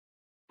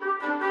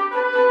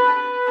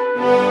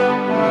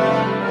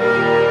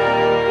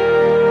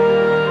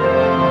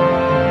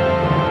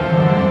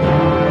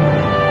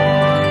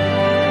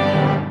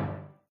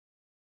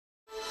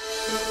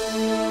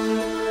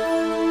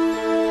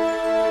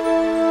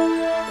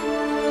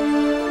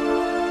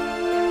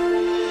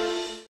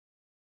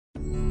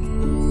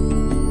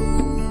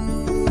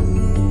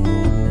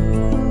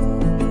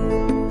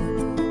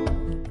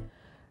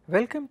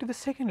the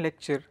second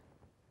lecture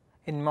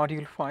in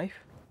module 5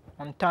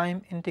 on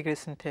time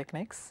integration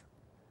techniques.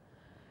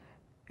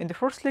 In the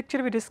first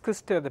lecture we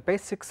discussed the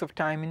basics of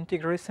time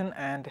integration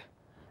and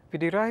we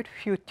derived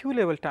few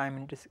two-level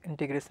time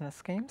integration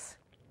schemes,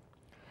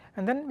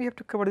 and then we have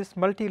to cover this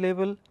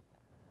multi-level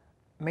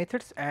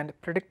methods and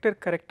predictor,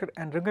 corrector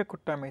and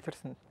Runge-Kutta methods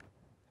in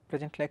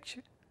present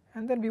lecture,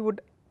 and then we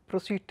would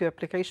proceed to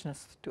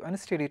applications to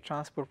unsteady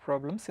transport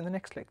problems in the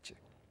next lecture.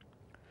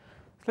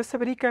 So, let us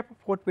have a recap of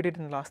what we did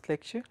in the last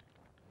lecture.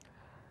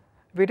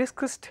 We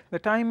discussed the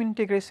time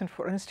integration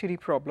for unsteady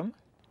problem,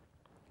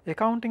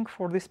 accounting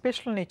for the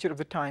special nature of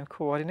the time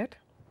coordinate,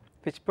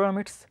 which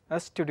permits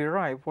us to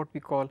derive what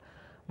we call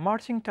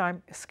marching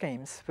time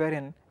schemes,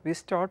 wherein we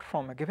start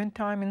from a given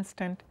time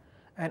instant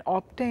and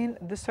obtain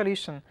the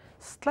solution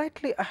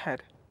slightly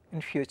ahead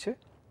in future,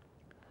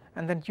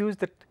 and then use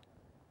that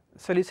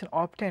solution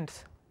obtained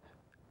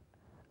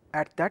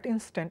at that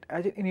instant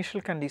as an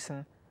initial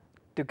condition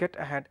to get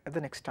ahead at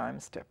the next time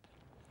step.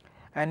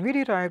 And we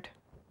derived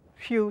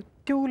few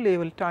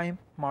two-level time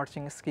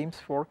marching schemes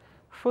for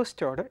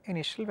first order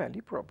initial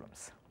value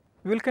problems.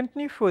 We will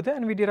continue further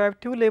and we derive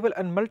two-level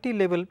and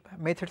multi-level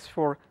methods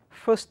for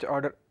first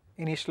order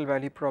initial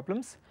value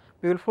problems.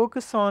 We will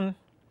focus on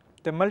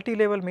the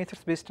multi-level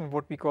methods based on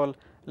what we call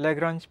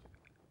Lagrange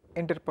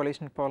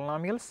interpolation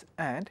polynomials,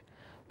 and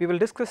we will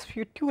discuss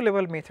few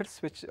two-level methods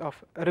which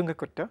of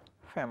Runge-Kutta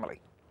family.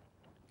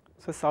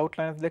 So, this is the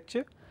outline of the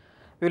lecture.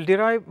 We will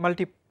derive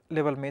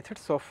multi-level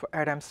methods of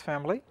Adams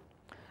family.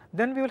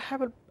 Then we will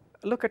have a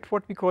look at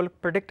what we call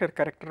predictor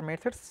corrector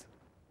methods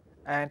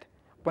and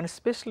one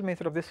special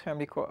method of this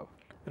family called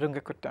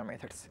Runge-Kutta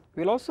methods.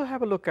 We will also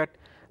have a look at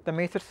the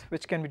methods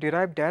which can be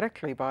derived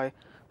directly by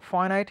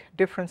finite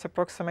difference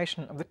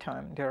approximation of the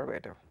time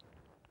derivative.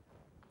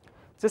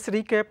 Just a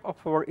recap of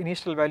our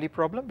initial value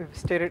problem, we have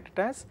stated it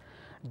as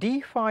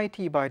d phi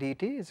t by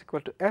dt is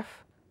equal to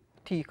f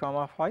t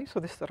comma phi. So,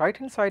 this right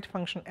hand side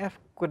function f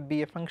could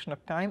be a function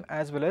of time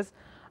as well as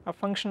a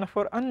function of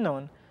our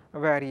unknown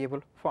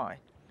variable phi.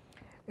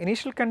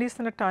 Initial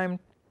condition at time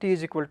t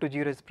is equal to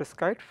 0 is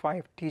prescribed,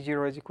 phi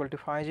t0 is equal to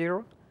phi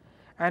 0,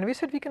 and we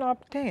said we can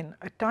obtain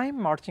a time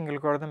marching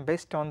algorithm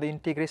based on the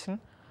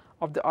integration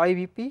of the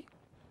IVP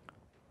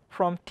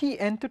from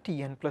Tn to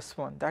Tn plus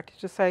 1. That is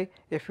to say,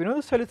 if we know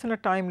the solution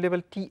at time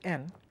level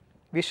Tn,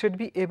 we should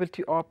be able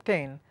to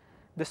obtain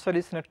the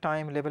solution at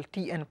time level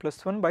Tn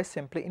plus 1 by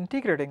simply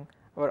integrating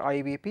our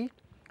IVP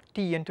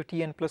Tn to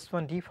Tn plus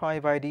 1 d phi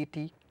by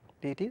dt,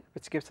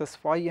 which gives us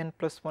phi n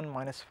plus 1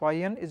 minus phi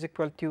n is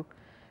equal to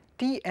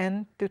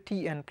Tn to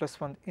Tn plus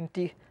 1 in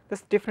t,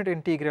 this different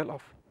integral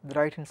of the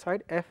right hand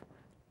side f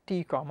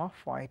t comma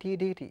phi t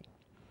dt.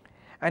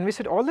 And we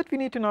said all that we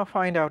need to now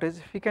find out is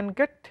if we can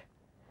get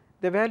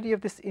the value of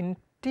this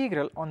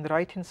integral on the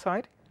right hand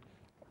side,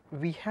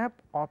 we have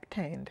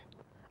obtained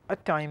a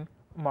time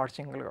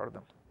marching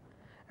algorithm.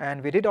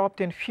 And we did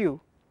obtain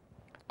few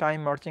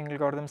time marching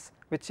algorithms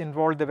which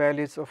involved the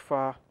values of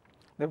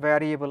the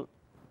variable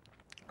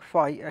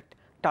phi at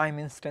time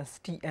instance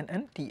Tn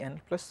and Tn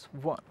plus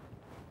 1.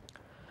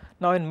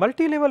 Now, in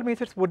multi-level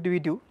methods what do we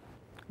do?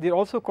 They are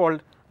also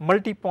called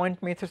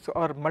multi-point methods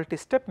or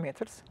multi-step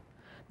methods,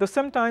 though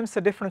sometimes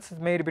the difference is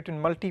made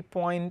between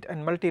multi-point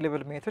and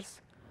multi-level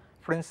methods.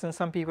 For instance,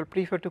 some people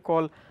prefer to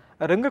call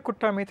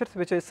Runge-Kutta methods,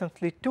 which is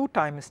essentially two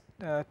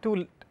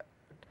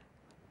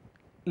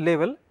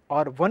level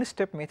or one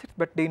step methods,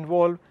 but they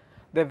involve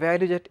the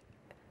values at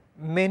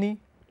many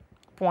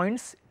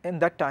points in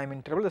that time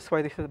interval. That is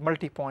why this is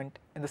multi-point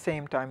in the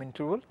same time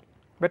interval,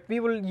 but we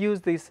will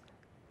use these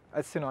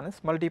as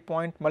synonyms: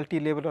 multi-point,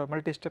 multi-level or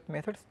multi-step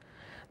methods.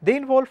 They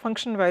involve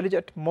function values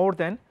at more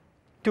than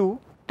 2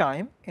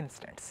 time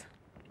instants.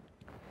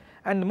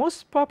 And the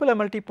most popular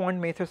multi-point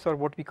methods are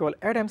what we call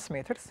Adams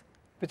methods,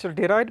 which are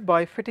derived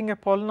by fitting a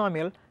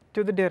polynomial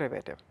to the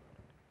derivative,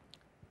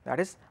 that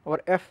is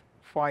our f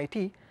phi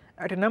t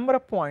at a number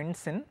of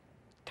points in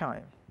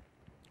time.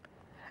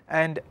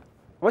 And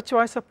what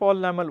choice of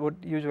polynomial would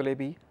usually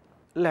be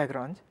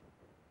Lagrange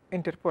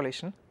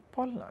interpolation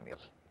polynomial.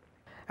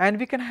 And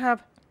we can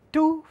have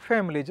two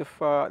families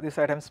of this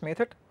Adams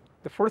method.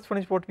 The first one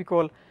is what we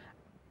call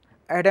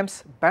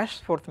Adams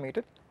Bashforth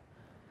method,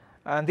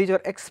 and these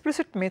are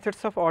explicit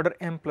methods of order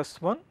m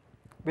plus 1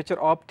 which are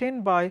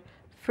obtained by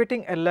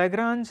fitting a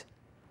Lagrange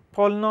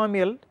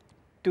polynomial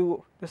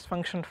to this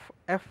function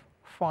f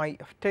phi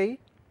of t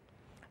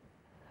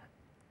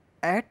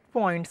at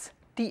points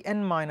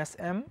Tn minus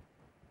m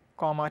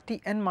comma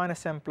Tn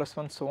minus m plus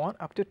 1 so on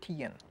up to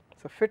Tn.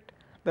 So, fit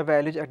the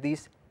values at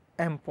these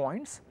m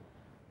points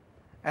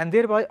and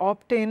thereby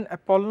obtain a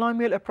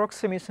polynomial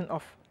approximation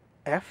of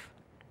f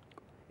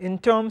in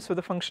terms of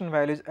the function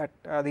values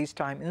at these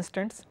time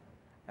instants.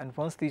 And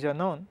once these are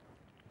known,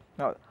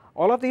 now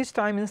all of these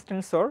time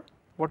instants are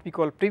what we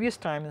call previous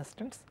time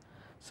instants.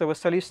 So, a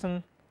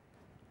solution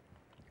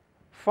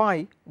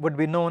phi would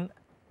be known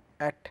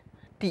at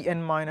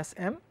Tn minus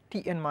m,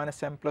 Tn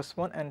minus m plus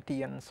 1 and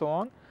Tn and so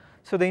on.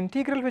 So, the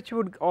integral which you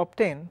would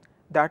obtain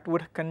that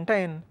would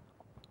contain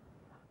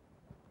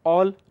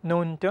all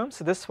known terms.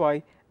 So, that is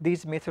why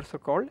these methods are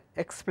called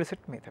explicit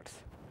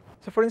methods.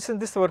 So, for instance,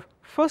 this is our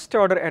first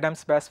order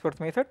Adams-Bashforth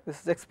method.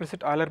 This is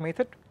explicit Euler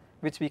method,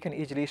 which we can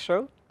easily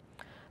show.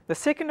 The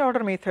second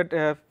order method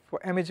for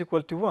m is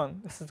equal to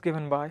 1, this is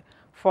given by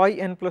phi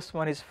n plus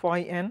 1 is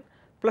phi n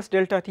plus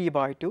delta t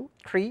by 2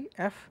 3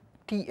 f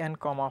t n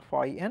comma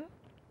phi n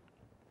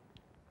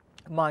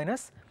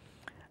minus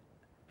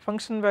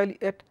function value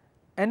at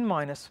n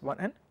minus 1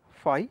 and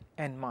phi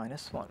n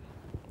minus 1.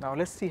 Now,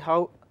 let us see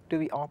how do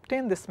we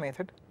obtain this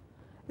method,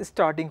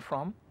 starting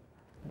from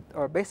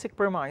our basic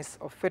premise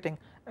of fitting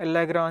a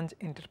Lagrange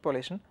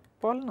interpolation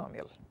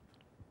polynomial.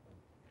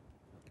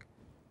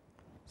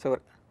 So,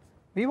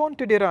 we want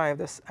to derive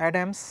this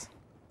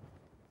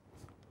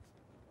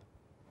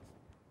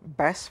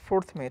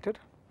Adams-Bashforth method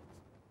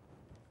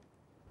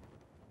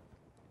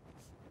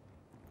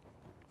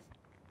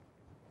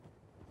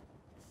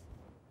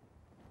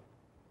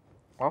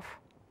of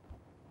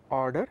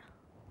order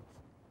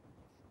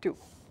 2.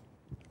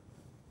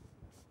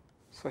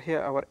 So,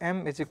 here our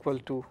m is equal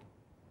to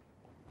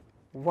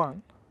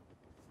 1.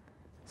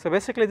 So,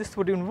 basically this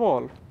would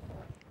involve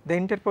the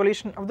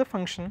interpolation of the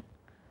function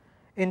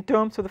in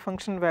terms of the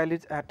function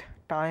values at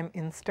time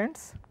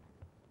instants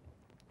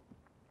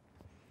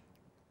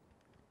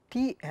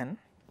t n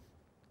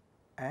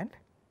and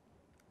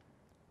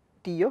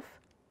t of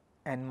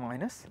n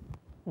minus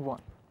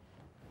 1,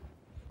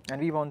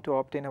 and we want to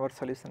obtain our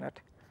solution at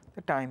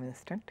the time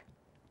instant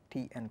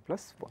t n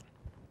plus 1.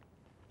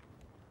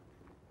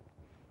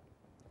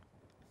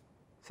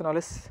 So, now let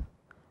us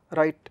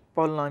write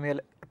polynomial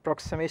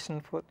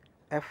approximation for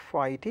f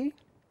phi t.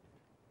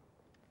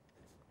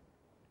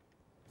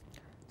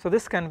 So,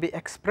 this can be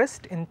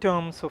expressed in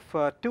terms of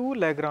two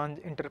Lagrange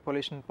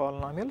interpolation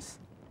polynomials.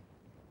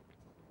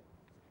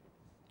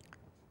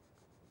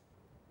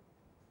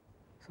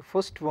 So,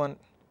 first one,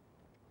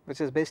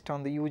 which is based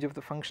on the use of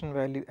the function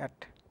value at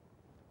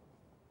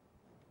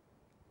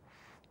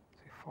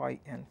phi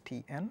n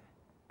t n,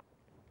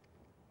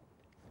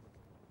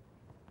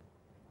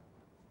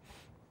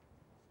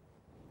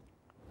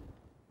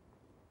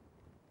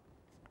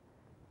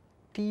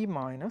 t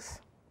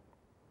minus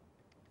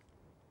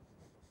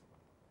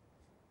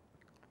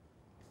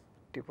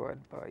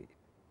divided by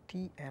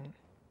t n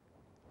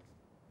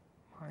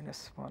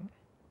minus 1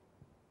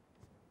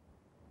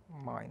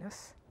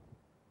 minus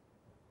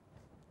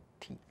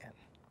t n.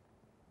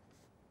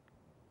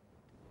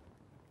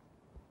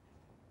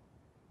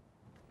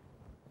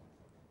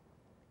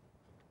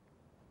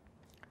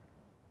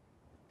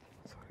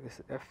 Sorry, this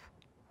is f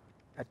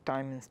at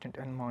time instant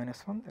n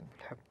minus 1, then we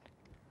will have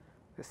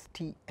this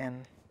t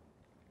n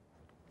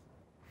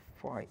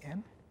phi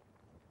n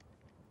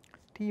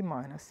t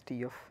minus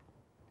t of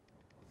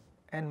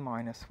n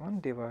minus 1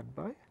 divided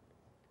by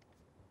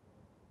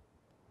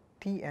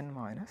t n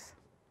minus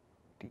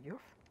t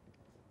of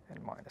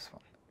n minus 1.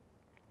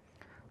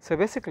 So,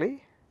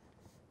 basically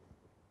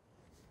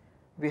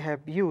we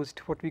have used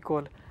what we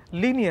call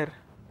linear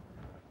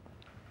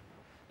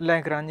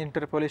Lagrange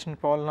interpolation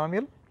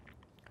polynomial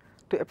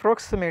to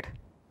approximate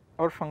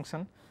our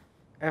function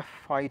f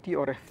phi t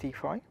or f t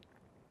phi.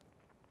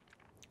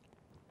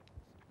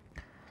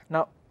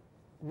 Now,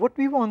 what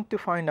we want to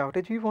find out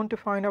is we want to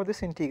find out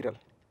this integral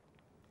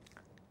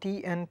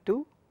t n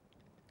to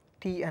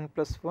t n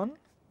plus 1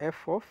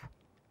 f of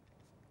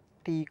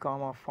t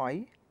comma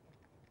phi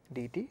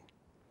dt.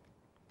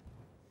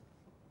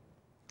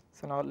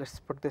 So, now let us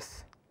put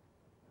this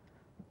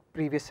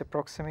previous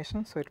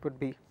approximation. So, it would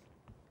be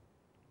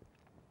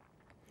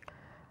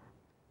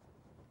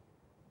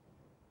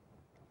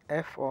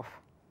f of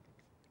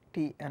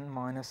t n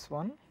minus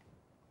 1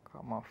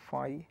 comma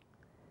phi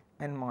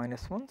n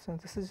minus 1,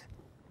 since this is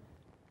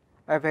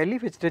a value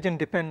which does not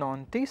depend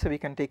on t. So, we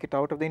can take it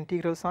out of the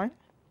integral sign.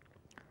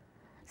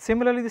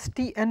 Similarly, this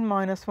t n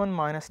minus 1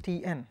 minus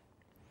t n,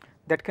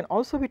 that can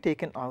also be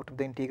taken out of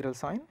the integral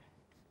sign,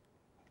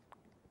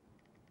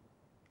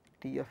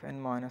 t of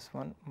n minus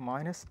 1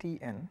 minus t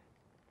n,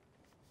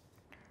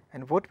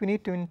 and what we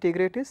need to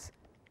integrate is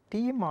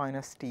t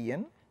minus t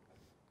n.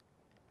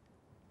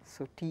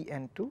 So, t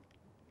n to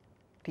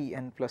t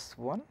n plus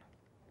 1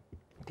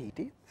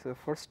 dt. So,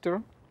 first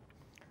term,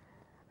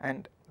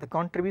 and the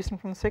contribution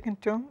from the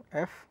second term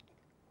f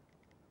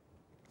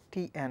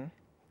t n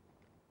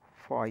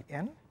phi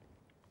n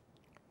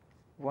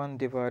 1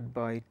 divided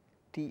by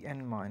t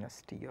n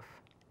minus t of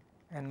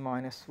n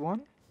minus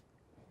 1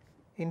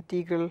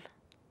 integral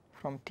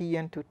from t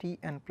n to t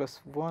n plus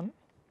 1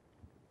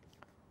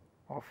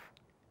 of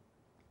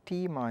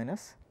t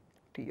minus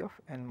t of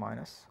n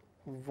minus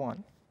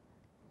 1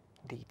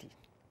 dt.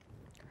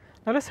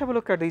 Now, let us have a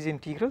look at these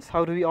integrals.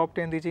 How do we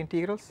obtain these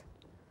integrals?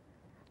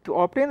 To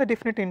obtain the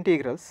definite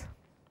integrals,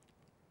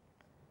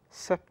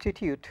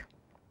 substitute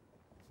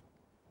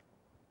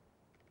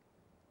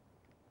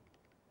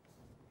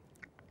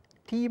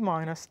t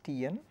minus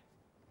t n,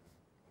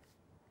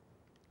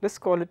 let us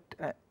call it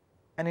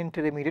an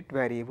intermediate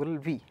variable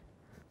v.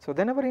 So,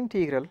 then our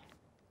integral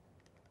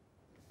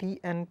t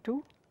n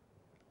to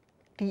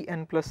t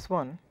n plus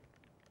 1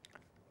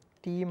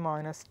 t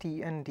minus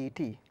t n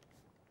dt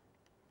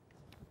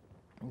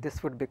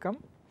this would become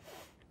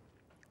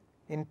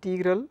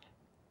integral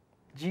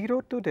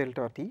 0 to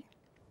delta t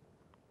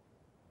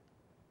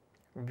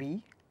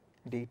v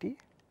dt,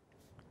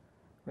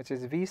 which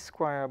is v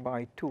square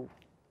by 2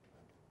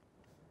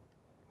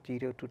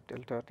 0 to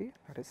delta t,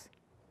 that is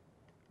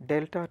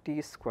delta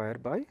t square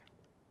by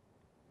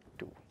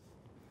 2.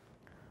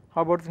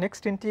 How about the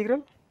next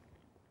integral?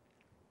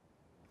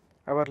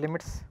 Our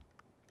limits,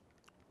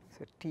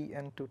 say t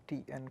n to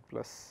t n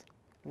plus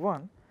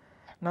 1.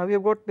 Now, we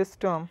have got this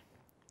term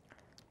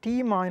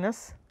t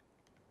minus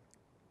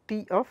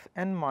t of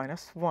n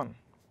minus 1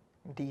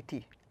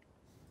 dt.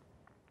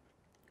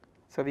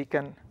 So, we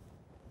can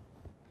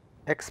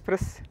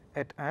express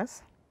it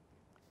as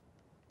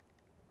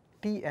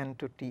t n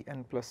to t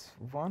n plus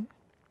 1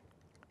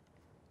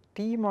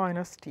 t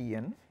minus t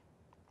n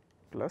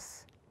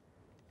plus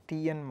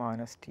t n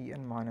minus t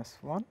n minus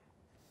 1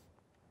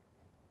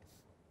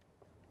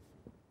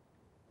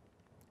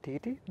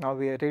 dt. Now,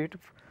 we are ready to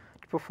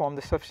perform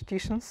the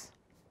substitutions.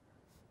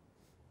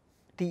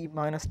 T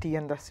minus t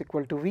n, that is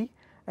equal to v,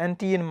 and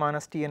t n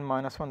minus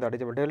 1, that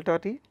is our delta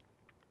t.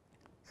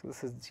 So,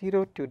 this is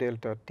 0 to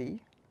delta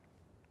t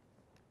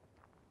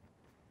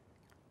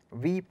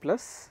v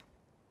plus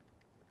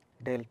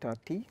delta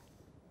t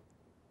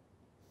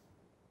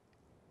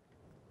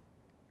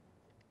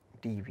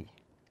dv,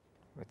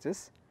 which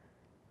is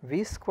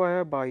v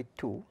square by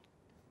 2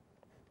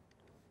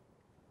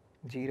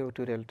 0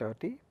 to delta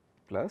t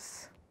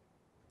plus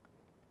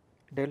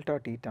delta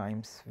t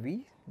times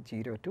v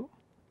 0 to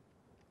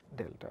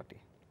delta t.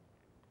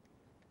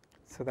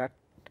 So, that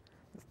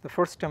the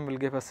first term will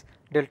give us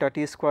delta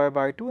t square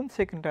by 2 and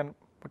second term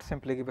would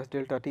simply give us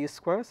delta t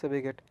square. So,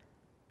 we get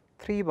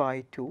 3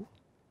 by 2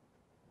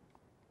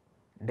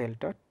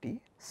 delta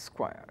t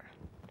square.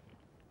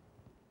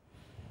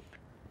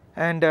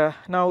 And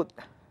now,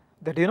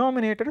 the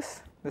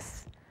denominators,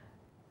 this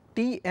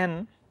t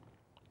n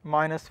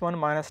minus 1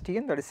 minus t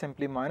n, that is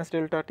simply minus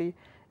delta t,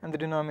 and the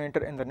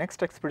denominator in the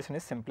next expression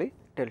is simply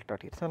delta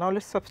t. So, now let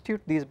us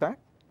substitute these back.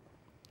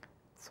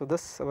 So,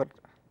 this our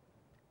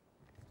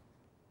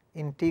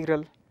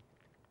integral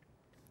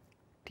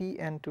t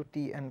n to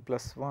t n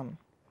plus 1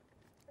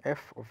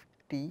 f of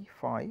t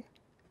phi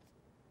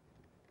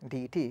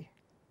dt,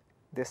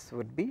 this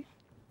would be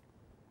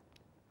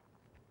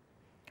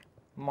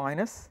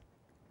minus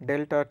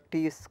delta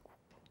t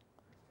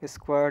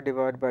square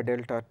divided by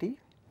delta t,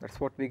 that is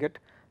what we get,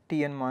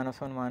 t n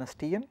minus 1 minus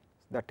t n,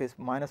 that is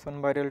minus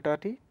 1 by delta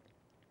t,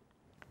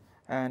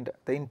 and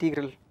the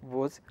integral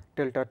was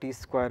delta t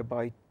square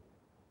by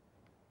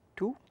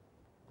 2.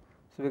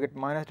 So, we get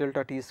minus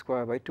delta t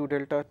square by 2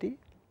 delta t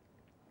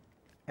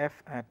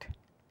f at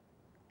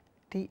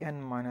t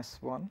n minus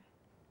 1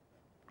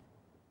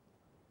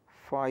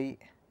 phi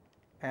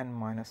n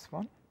minus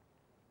 1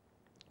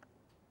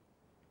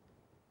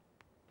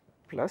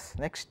 plus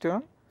next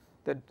term,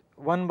 that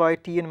 1 by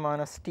t n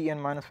minus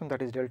 1,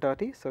 that is delta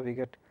t. So, we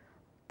get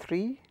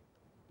 3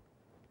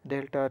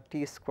 delta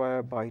t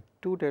square by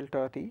 2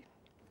 delta t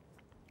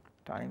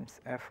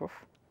times f of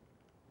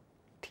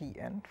t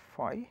n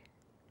phi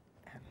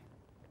n.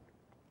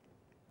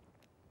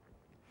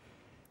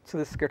 So,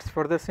 this gets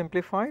further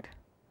simplified,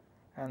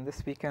 and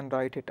this we can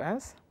write it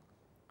as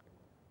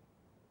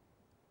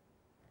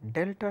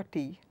delta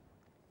t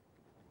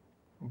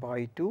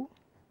by 2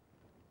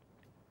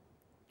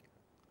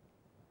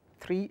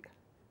 3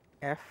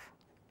 f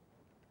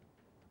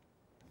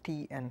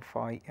t n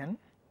phi n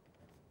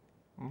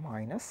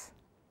minus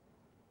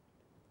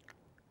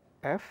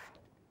f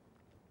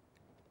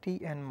t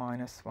n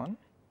minus 1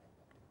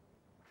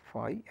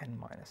 phi n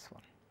minus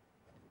 1.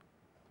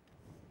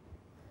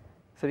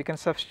 So, we can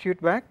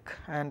substitute back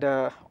and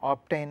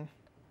obtain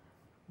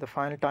the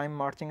final time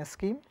marching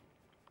scheme.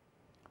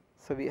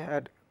 So, we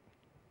had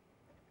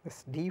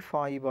this d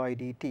phi by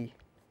dt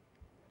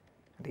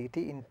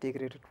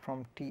integrated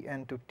from t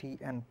n to t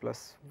n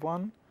plus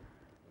 1,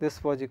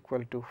 this was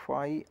equal to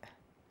phi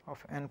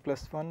of n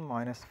plus 1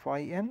 minus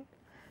phi n,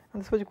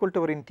 and this was equal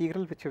to our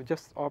integral which we have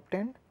just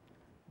obtained,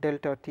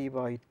 delta t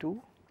by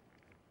 2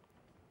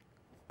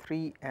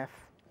 3 f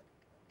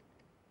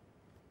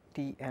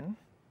t n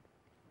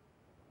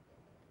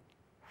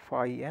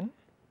phi n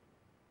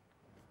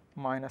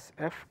minus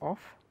f of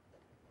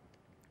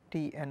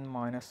t n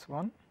minus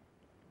 1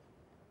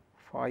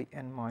 phi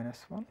n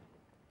minus 1.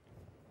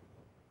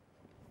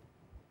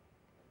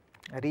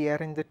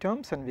 Rearrange the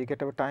terms and we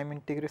get our time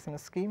integration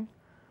scheme.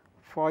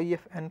 Phi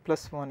f n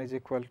plus 1 is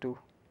equal to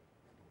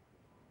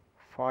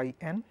phi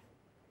n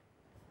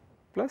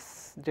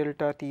plus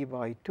delta t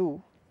by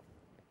 2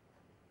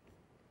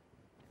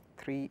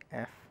 3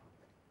 f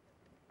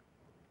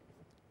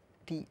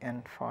t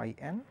n phi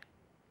n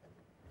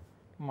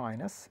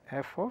minus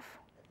f of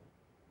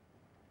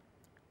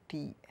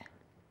t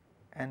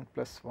n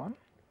plus 1,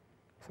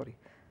 sorry,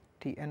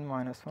 t n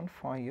minus 1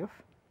 phi of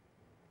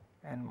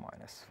n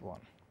minus 1.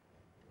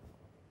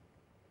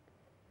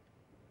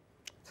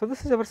 So,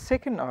 this is our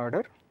second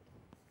order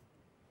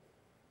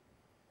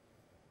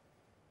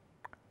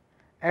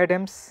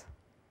Adams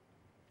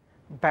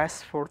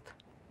Basforth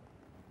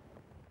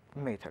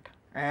method.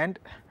 And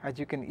as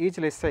you can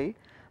easily say,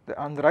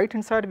 on the right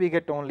hand side we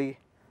get only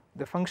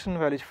the function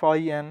values phi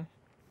n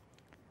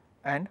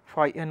and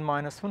phi n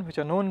minus 1, which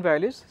are known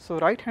values. So,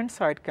 right hand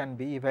side can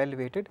be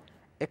evaluated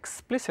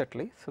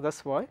explicitly. So, that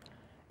is why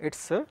it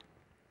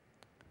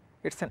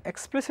is an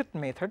explicit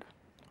method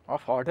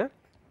of order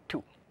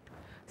 2.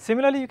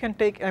 Similarly, you can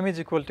take m is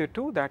equal to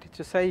 2, that is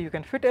to say you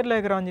can fit a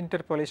Lagrange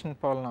interpolation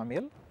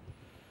polynomial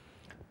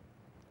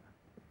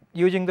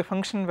using the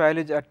function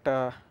values at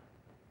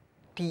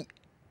t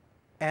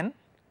n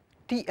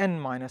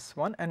minus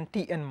 1 and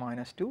t n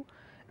minus 2,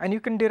 and you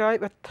can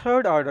derive a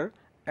third order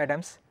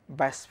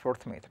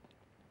Adams-Bashforth method.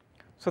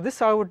 So,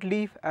 this I would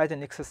leave as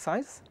an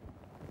exercise.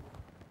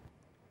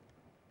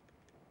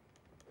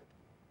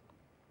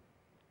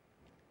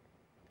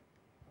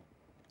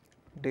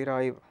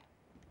 Derive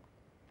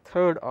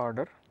third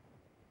order,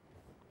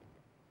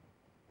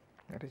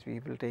 that is we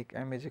will take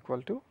m is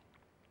equal to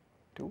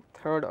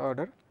third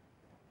order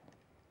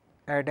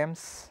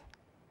Adams-Bashforth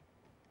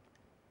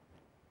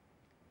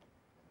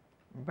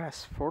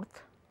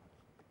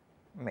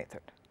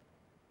method.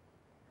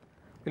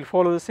 We will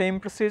follow the same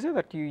procedure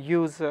that you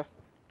use.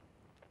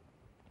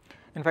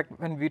 In fact,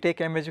 when we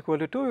take m is equal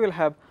to 2, we will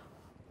have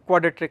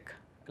quadratic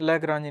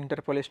Lagrange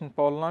interpolation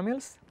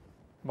polynomials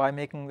by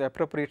making the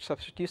appropriate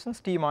substitutions.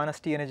 T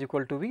minus T n is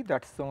equal to v,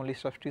 that is the only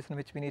substitution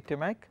which we need to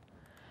make,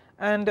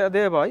 and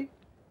thereby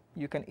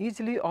you can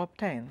easily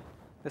obtain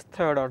this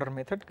third order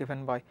method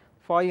given by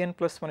phi n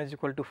plus 1 is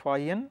equal to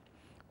phi n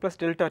plus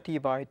delta t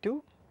by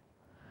 2,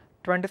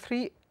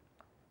 23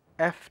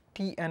 f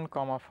t n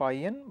comma phi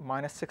n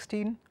minus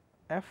 16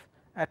 f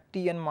at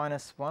t n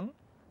minus 1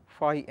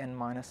 phi n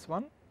minus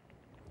 1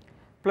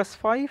 plus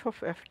 5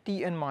 of f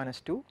t n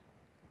minus 2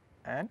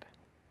 and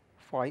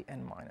phi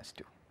n minus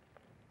 2.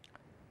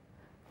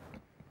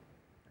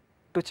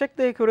 To check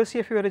the accuracy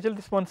of your result,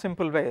 this is one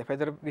simple way,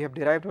 whether we have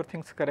derived our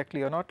things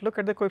correctly or not. Look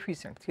at the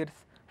coefficients. Here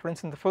is, for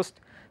instance, the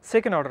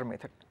second order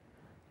method.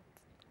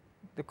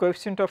 The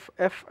coefficient of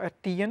f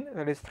at t n,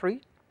 that is 3,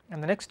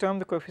 and the next term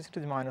the coefficient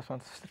is minus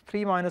 1. So,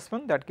 3 minus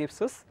 1, that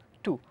gives us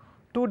 2.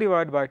 2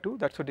 divided by 2,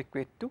 that should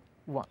equate to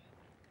 1.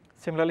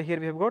 Similarly, here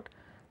we have got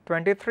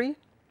 23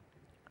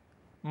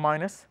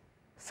 minus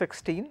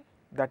 16,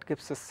 that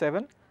gives us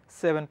 7.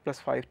 7 plus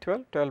 5,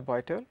 12. 12 by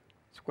 12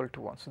 is equal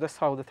to 1. So, that is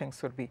how the things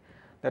should be,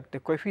 that the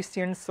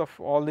coefficients of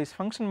all these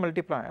function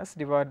multipliers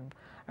divide,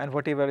 and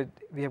whatever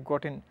we have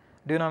got in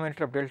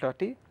denominator of delta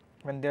t,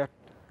 when they are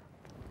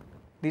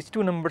these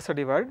two numbers are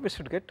divided, we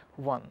should get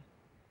 1,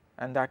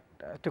 and that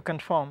to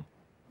confirm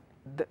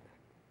the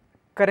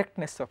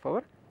correctness of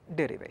our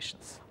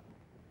derivations.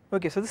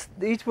 Okay, so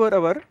these were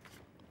our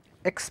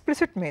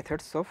explicit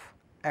methods of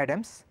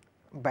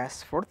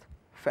Adams-Bashforth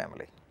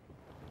family.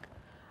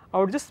 I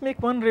would just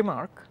make one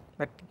remark,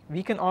 that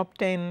we can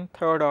obtain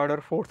third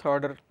order, fourth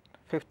order,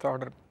 fifth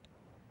order,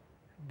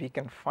 we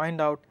can find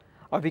out,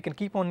 or we can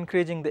keep on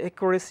increasing the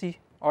accuracy,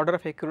 order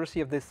of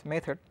accuracy of this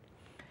method.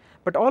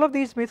 But all of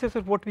these methods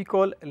are what we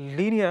call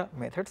linear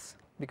methods,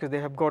 because they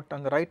have got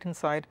on the right hand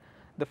side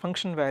the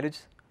function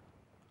values.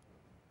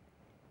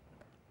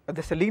 There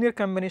is a linear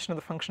combination of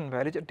the function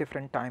values at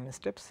different time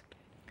steps,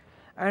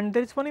 and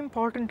there is one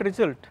important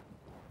result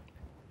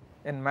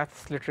in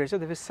maths literature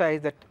which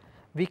says that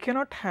we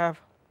cannot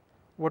have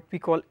what we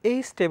call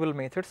astable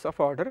methods of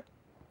order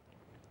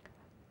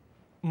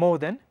more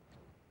than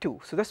 2.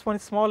 So, that is one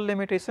small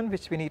limitation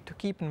which we need to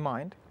keep in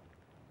mind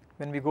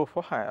when we go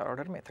for higher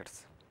order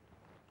methods.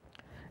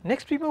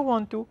 Next, we move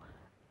on to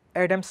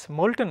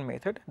Adams-Moulton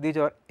method. These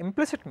are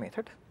implicit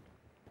methods.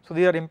 So,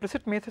 they are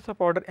implicit methods of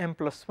order m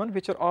plus 1,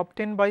 which are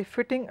obtained by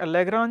fitting a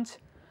Lagrange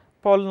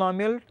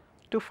polynomial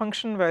to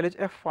function values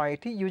f phi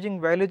t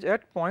using values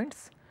at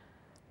points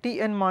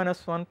t n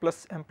minus 1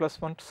 plus m plus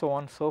 1, so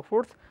on and so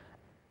forth,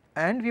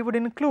 and we would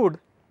include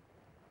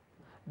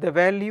the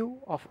value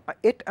of a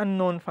yet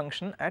unknown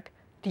function at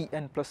t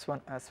n plus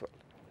 1 as well.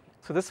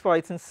 So, this is why,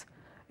 since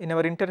in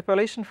our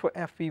interpolation for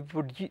f we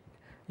would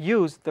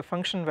use the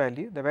function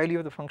value, the value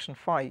of the function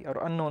phi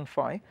or unknown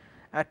phi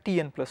at t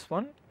n plus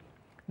 1,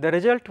 the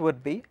result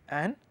would be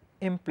an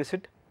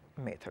implicit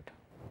method.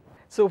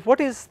 So, what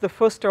is the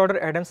first order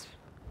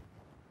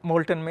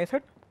Adams-Moulton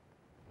method?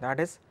 That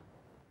is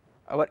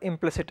our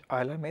implicit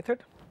Euler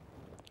method.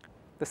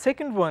 The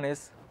second one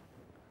is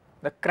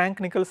the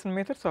Crank-Nicolson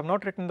method. So, I have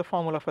not written the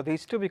formula for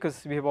these two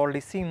because we have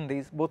already seen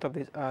both of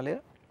these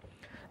earlier.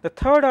 The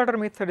third order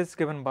method is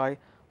given by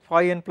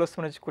phi n plus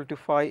 1 is equal to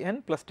phi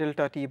n plus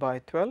delta t by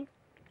 12,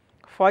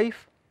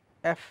 5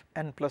 f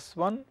n plus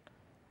 1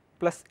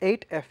 plus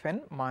 8 f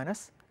n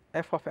minus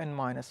f of n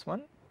minus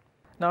 1.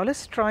 Now, let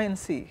us try and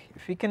see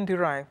if we can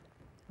derive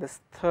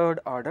this third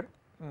order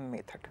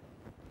method.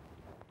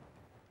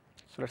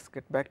 So, let us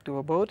get back to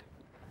our board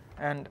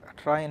and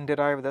try and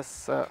derive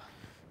this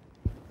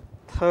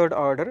third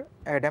order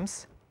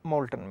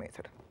Adams-Moulton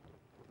method.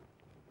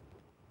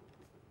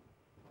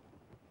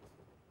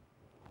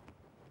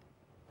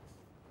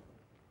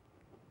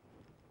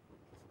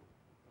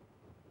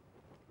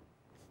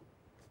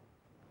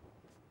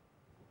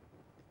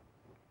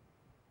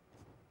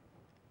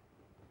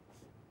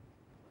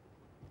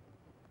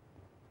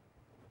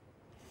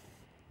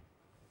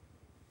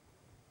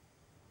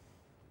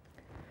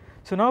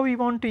 So, now we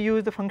want to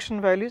use the function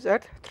values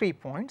at 3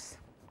 points.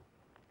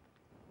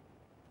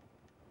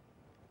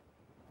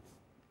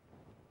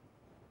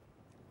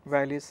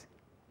 Values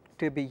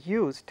to be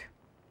used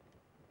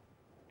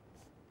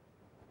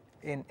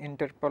in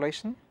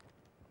interpolation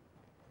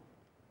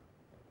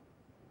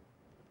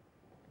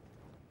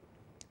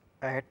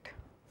at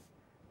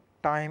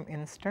time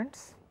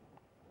instants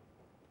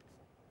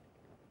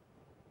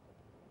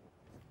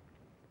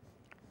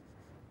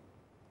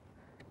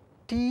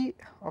t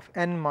of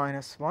n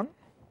minus 1,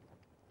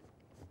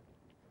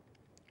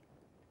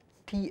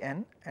 t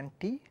n and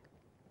t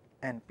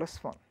n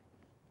plus 1.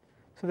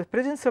 So, the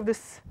presence of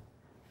this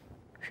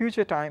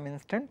future time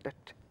instant,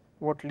 that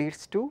what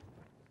leads to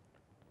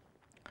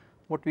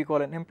what we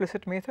call an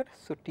implicit method.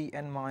 So, t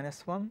n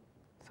minus 1,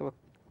 so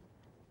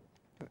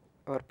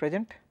our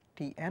present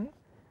t n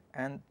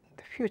and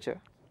the future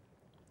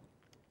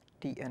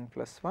t n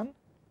plus 1,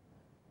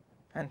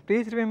 and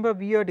please remember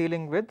we are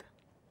dealing with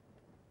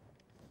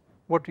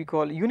what we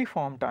call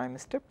uniform time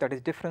step, that is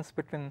difference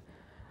between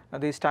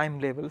these time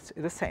labels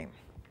is the same.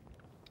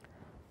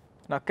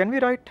 Now, can we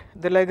write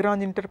the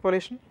Lagrange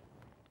interpolation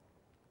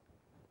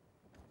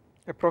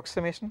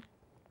approximation?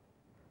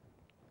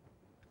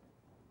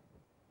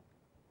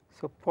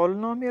 So,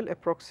 polynomial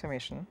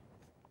approximation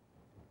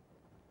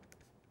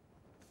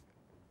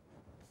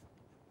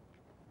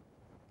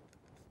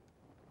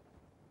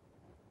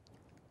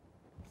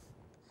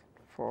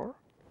for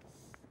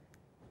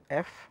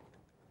f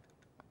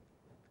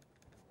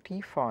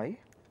t phi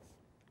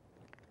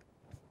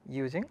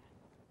using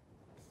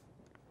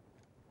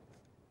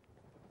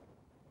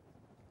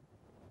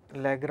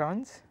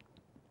Lagrange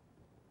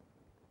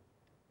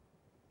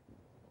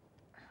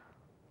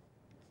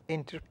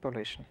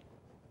interpolation.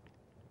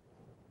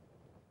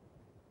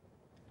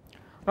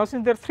 Now,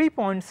 since there are 3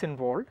 points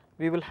involved,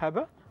 we will have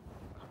a,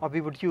 or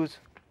we would use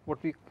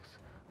what we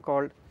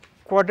call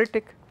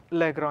quadratic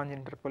Lagrange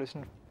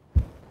interpolation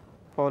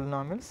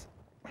polynomials.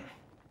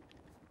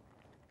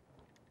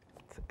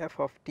 So, f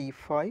of t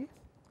phi,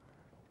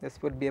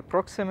 this would be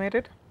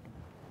approximated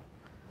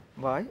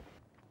by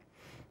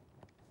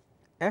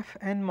f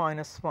n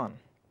minus 1.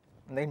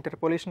 The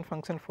interpolation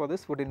function for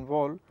this would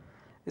involve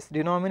this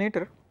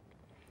denominator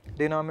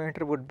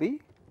would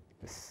be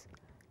this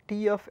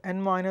t of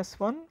n minus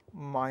 1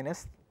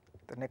 minus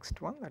the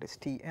next one, that is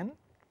t n,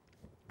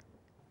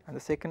 and the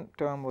second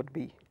term would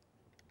be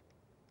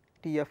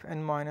t of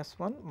n minus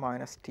 1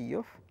 minus t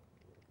of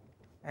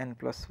n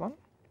plus 1.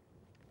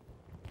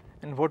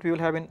 And what we will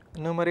have in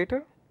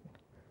numerator?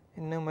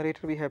 In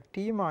numerator we have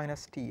t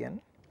minus t n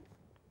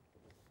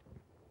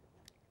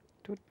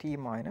to t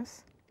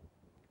minus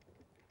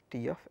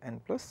t of n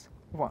plus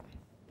 1.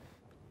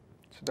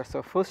 So, that is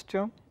our first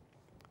term.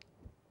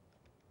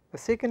 The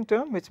second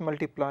term, which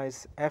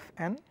multiplies f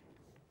n,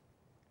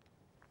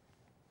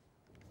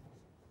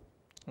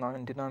 now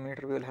in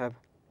denominator we will have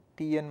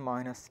t n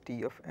minus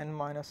t of n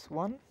minus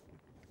 1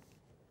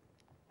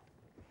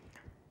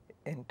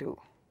 into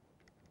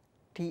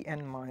t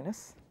n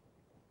minus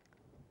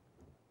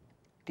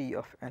t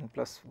of n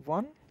plus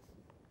 1,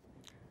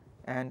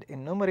 and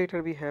in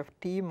numerator we have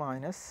t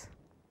minus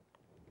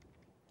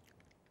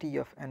t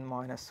of n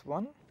minus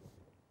 1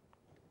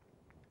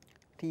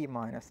 t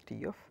minus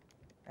t of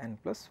n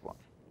plus 1.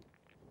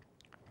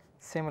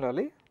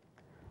 Similarly,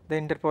 the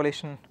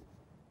interpolation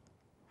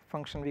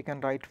function we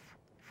can write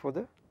for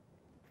the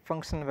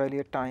function value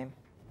at time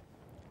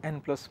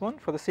n plus 1.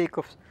 For the sake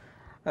of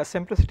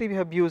simplicity, we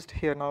have used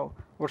here now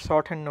our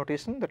shorthand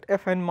notation that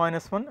f n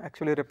minus 1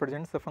 actually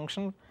represents the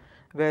function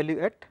value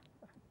at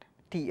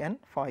t n,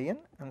 phi n,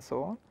 and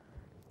so on.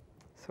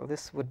 So,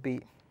 this would be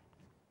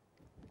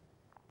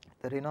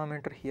the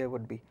denominator here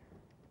would be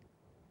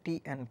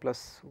t n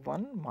plus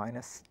 1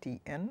 minus t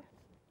n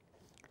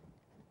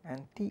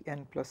and t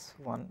n plus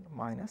 1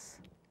 minus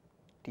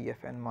t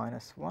f n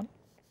minus 1.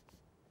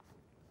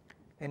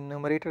 In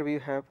numerator we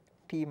have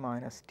t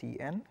minus t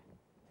n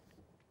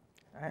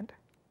and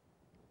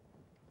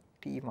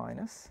t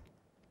minus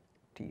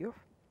t of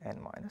n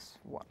minus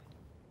 1.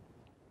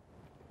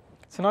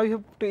 So, now you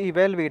have to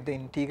evaluate the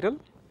integral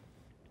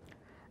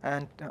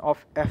and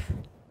of f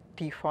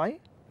t phi,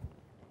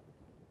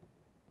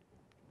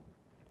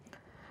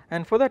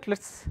 and for that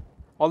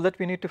all that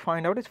we need to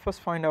find out is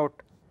first find out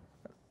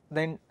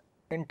the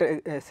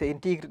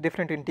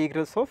different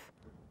integrals of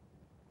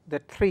the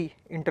 3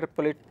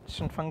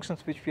 interpolation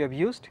functions which we have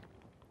used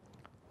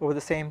over the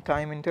same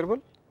time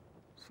interval.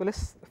 So, let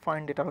us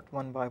find it out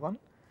one by one,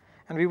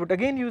 and we would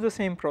again use the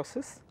same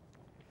process,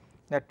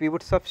 that we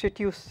would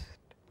substitute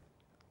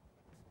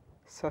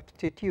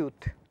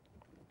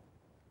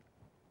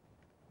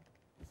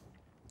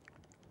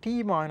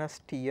t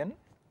minus t n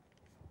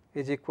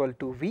is equal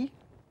to v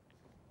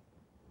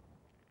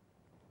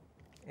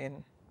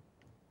in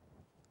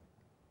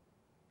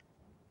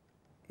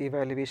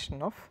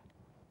evaluation of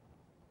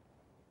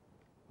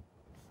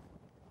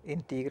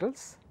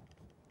integrals.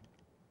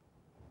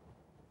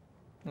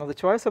 Now, the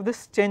choice of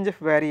this change of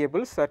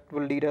variables that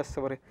will lead us,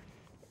 our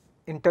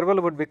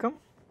interval would become,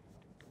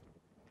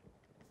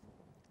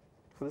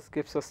 so this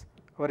gives us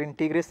our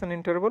integration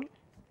interval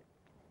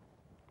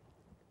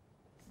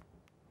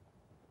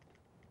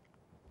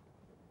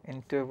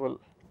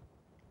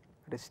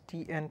that is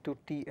Tn to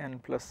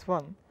Tn plus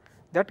 1,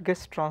 that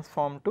gets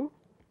transformed to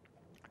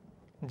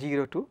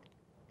 0 to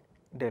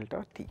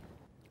delta t.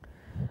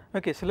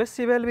 Okay, so let us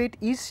evaluate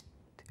each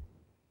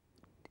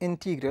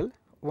integral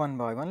one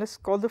by one. Let us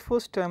call the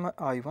first term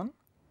I1.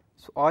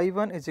 So,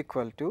 I1 is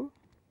equal to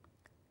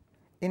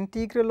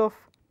integral of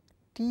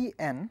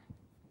Tn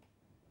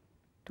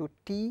to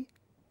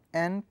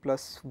Tn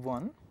plus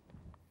 1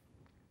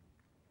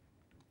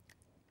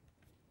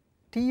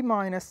 T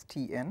minus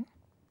Tn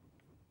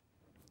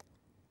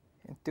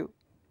into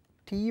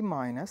T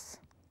minus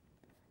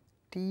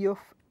T of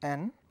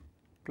n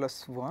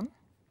plus 1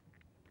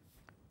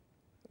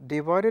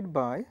 divided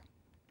by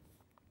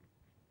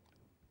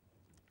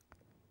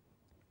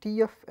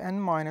T of n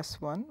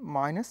minus 1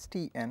 minus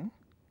Tn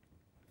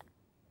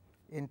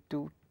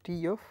into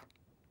T of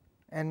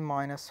n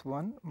minus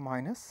 1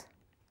 minus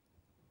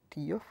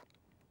T of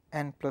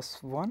n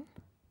plus 1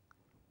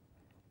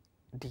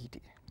 dt.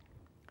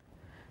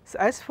 So,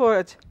 as far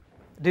as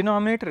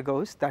denominator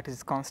goes, that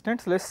is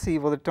constant. So, let us see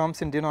what the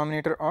terms in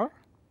denominator are.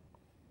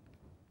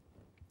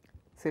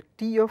 So,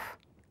 T of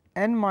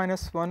n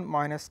minus 1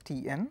 minus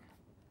Tn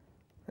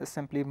is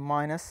simply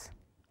minus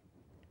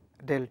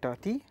delta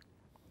t,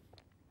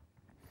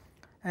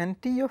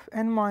 and T of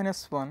n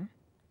minus 1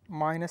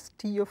 minus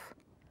T of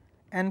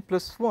n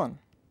plus 1,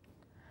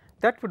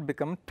 that would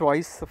become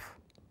twice of,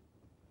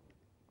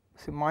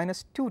 so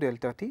minus 2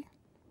 delta t.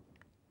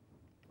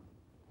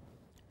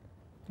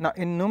 Now,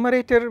 in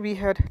numerator we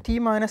had T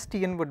minus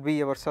Tn would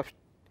be our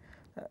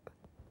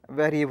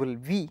variable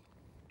v,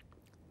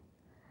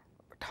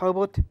 but how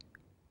about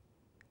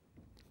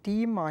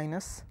T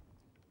minus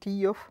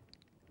T of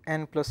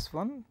n plus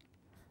 1,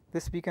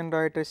 this we can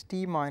write as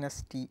T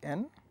minus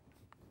Tn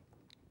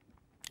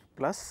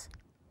plus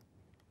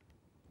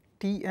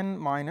Tn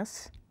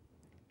minus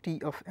T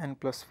of n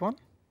plus 1.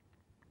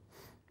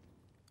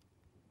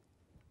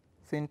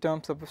 So, in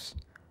terms of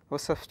a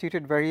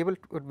substituted variable,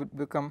 it would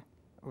become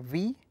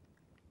v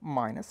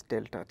minus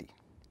delta t.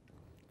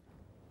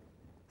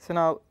 So,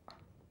 now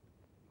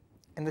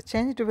in the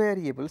changed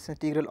variables,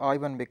 integral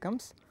I1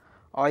 becomes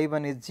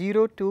I1 is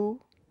 0 to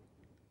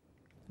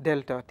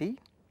delta t.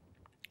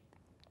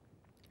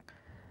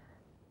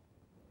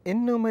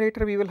 In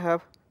numerator we will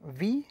have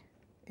v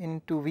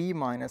into v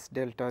minus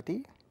delta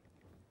t,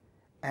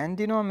 and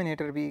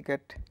denominator we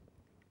get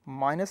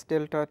minus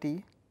delta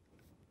t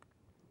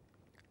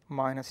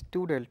minus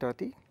 2 delta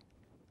t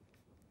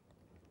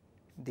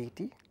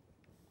dt,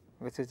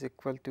 which is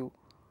equal to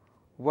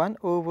 1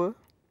 over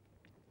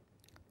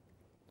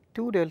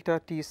 2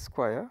 delta t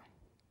square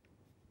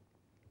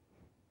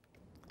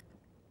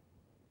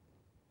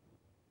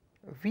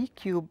v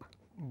cube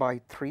by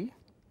 3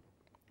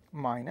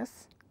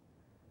 minus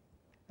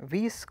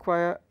v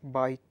square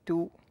by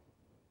 2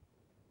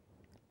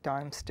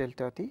 times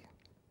delta t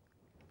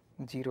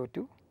 0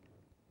 to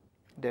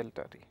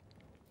delta t.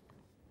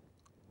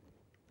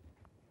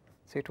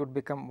 So, it would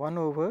become 1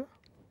 over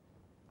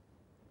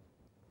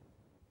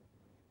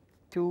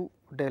 2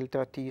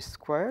 delta t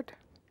squared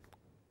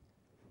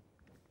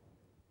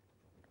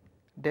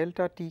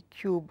delta t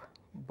cube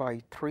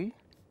by 3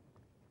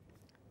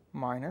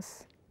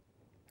 minus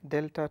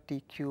delta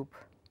t cube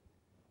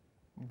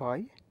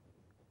by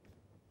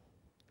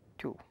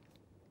 2,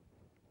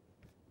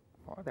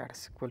 that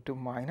is equal to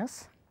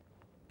minus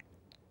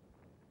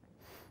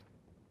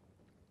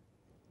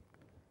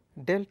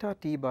delta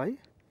t by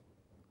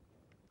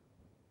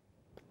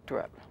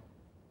 12.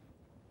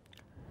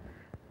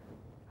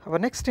 Our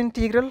next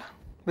integral,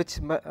 which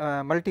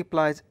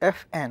multiplies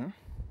f n,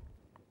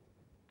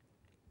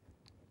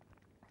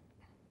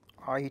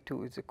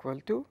 I2 is equal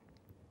to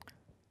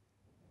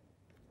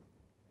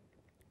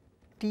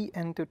T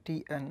n to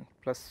T n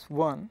plus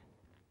 1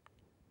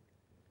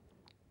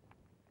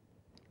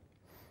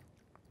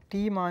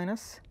 T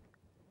minus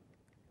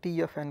T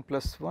of n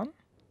plus 1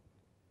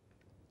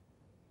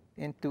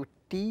 into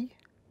T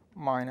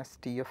minus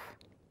T of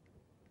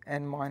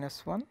n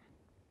minus 1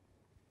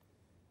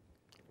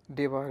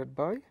 divided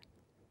by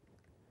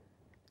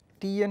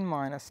T n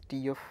minus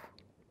T of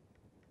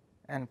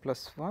n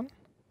plus 1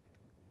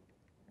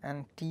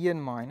 and T n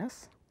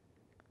minus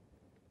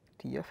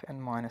T of n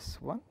minus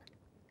 1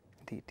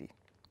 dt.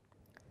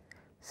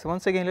 So,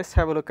 once again let us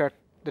have a look at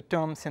the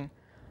terms in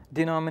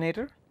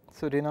denominator.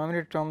 So,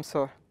 denominator terms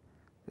are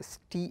this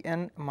T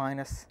n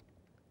minus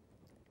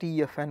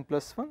T of n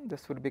plus 1,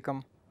 this would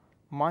become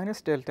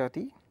minus delta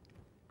t,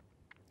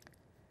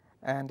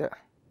 and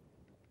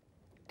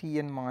T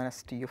n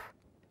minus T of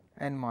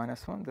n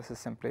minus 1, this is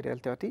simply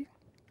delta t.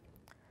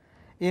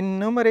 In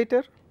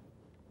numerator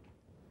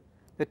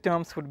the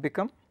terms would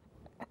become,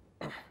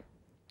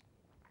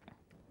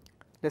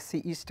 let us see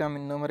each term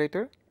in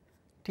numerator,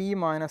 T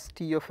minus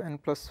T of n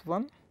plus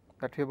 1,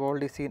 that we have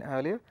already seen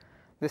earlier,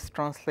 this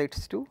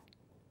translates to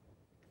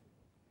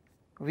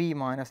v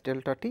minus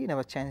delta t in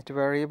our changed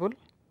variable,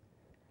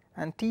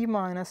 and T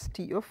minus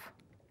T of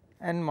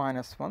n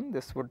minus 1,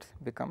 this would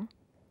become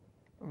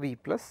v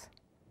plus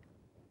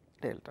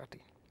delta t.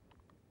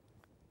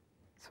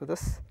 So,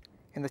 thus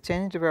in the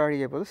changed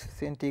variables,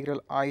 the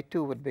integral I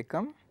 2 would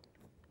become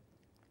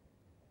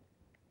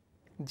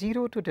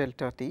 0 to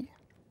delta t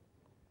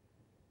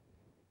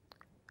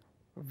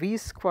v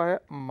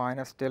square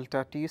minus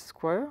delta t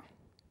square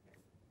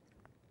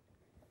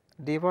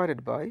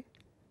divided by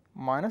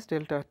minus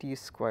delta t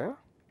square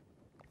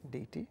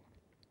dt,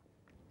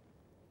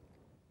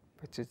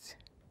 which is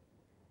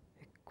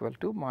equal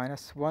to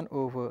minus 1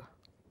 over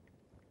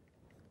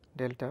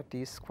delta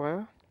t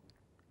square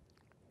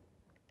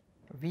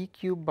v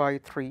cube by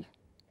 3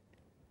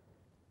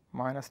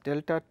 minus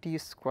delta t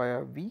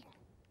square v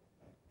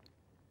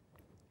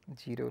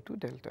 0 to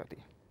delta t.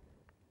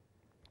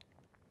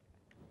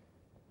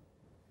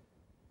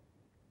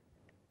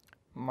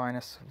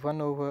 Minus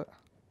 1 over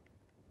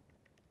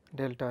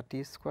delta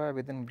t square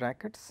within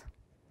brackets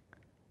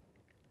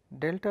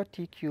delta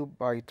t cube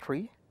by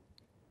 3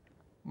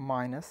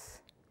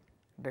 minus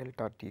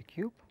delta t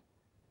cube,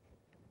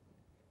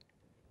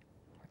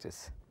 which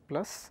is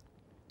plus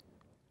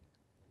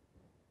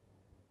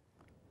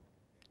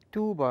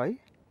 2 by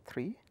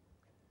 3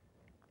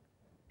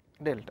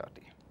 delta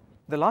t.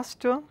 The last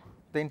term,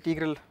 the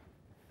integral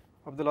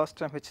of the last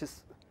term, which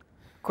is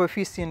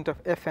coefficient of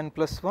f n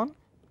plus 1.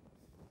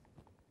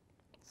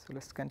 So, let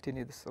us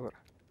continue this over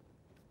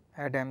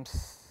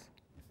Adams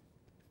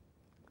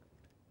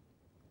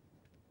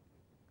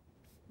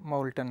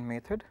Moulton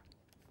method.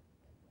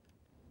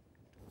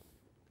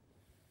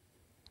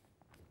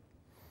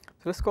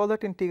 So, let us call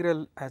that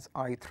integral as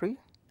I 3.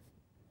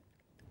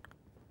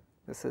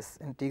 This is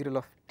integral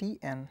of T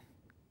n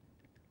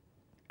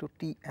to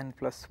T n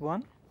plus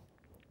 1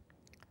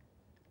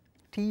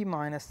 T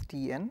minus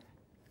T n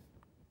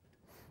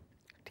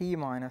T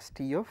minus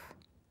T of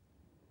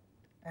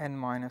n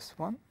minus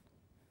 1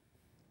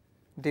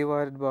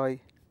 divided by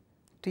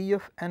T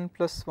of n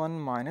plus 1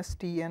 minus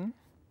T n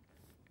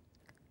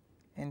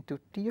into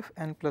T of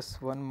n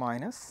plus 1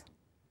 minus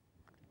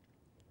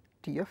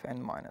T of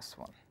n minus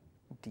 1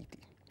 dt.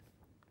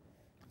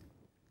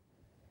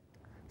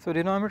 So,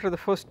 denominator of the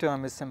first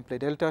term is simply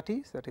delta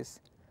t, that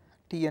is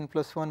T n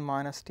plus 1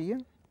 minus T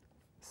n.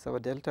 So,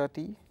 delta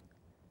t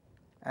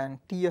and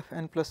T of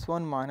n plus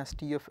 1 minus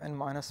T of n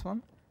minus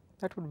 1,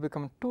 that would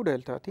become 2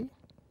 delta t.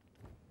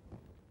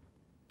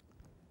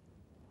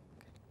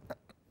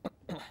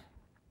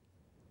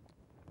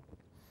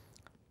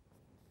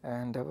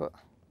 And our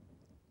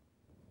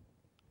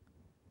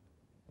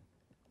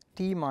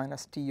T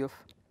minus T of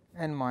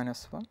n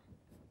minus 1,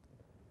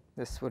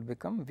 this would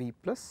become v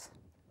plus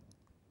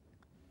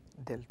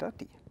delta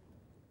t.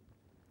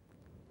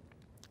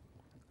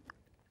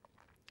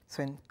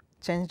 So, in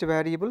changed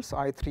variables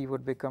I 3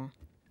 would become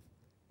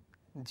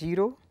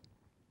 0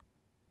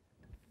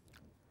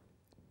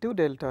 to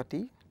delta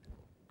t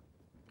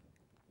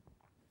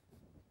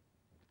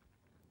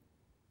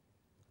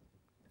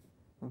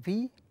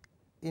v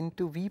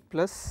into v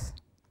plus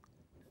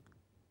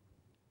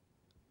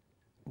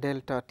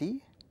delta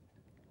t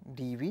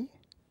dv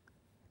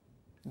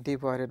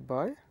divided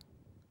by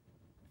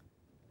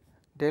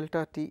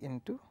delta t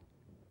into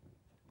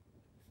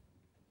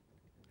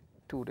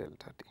 2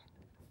 delta t.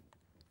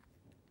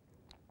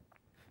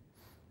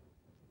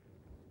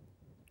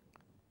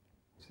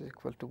 Which is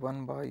equal to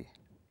 1 by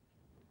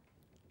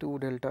 2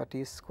 delta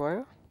t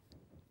square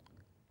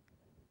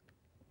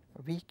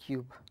v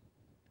cube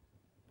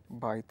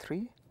by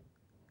 3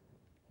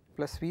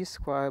 plus v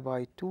square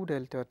by 2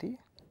 delta t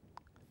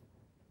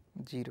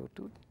 0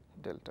 to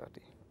delta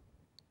t.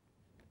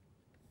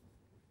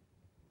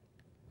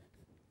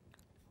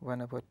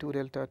 1 over 2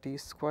 delta t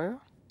square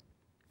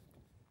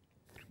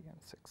 3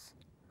 and 6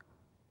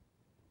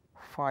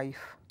 5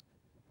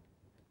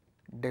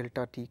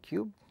 delta t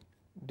cube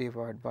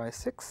divided by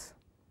 6,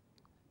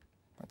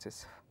 which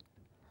is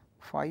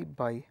 5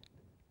 by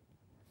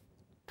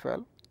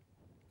 12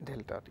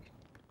 delta t.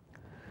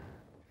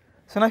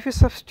 So, now if you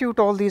substitute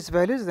all these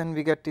values, then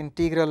we get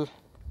integral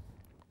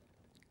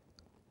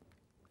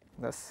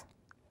thus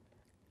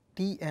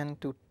T n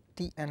to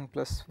T n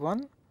plus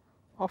 1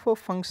 of a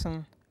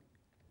function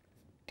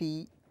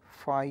T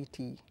phi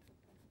t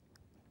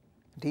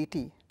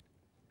dt.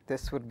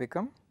 This would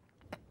become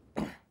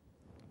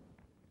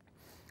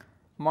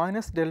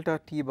minus delta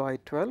t by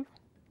 12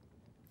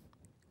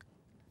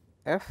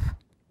 f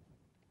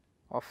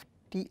of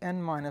T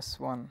n minus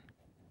 1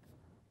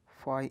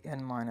 phi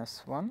n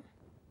minus 1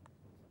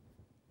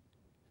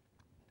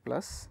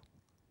 plus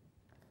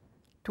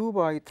 2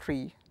 by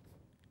 3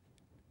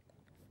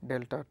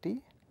 delta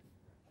t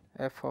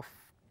f of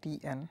T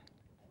n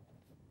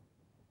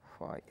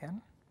phi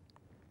n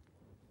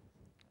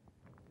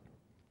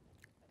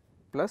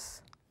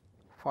plus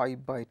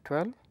 5 by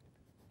 12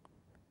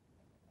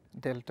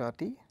 delta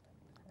t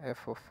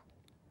f of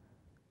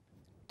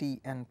T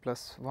n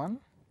plus 1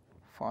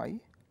 phi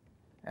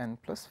n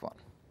plus 1.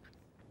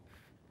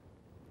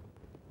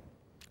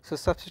 So,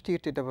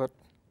 substituted our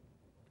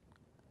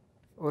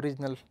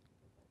original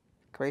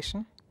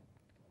equation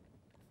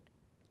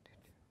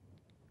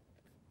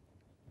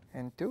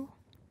into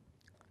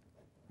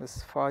this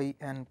phi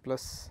n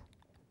plus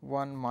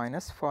 1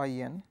 minus phi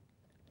n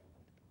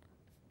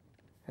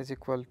is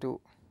equal to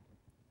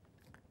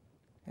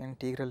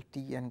integral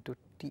T n to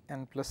T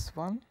n plus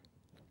 1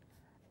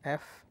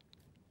 f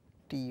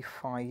T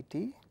phi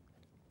t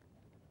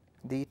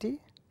dt.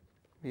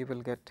 We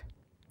will get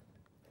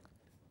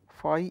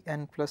phi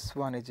n plus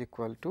 1 is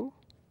equal to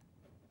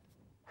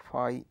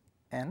phi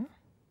n.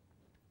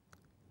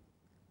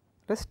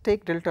 Let us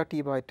take delta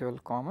t by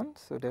 12 common.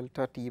 So,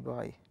 delta t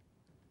by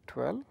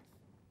 12,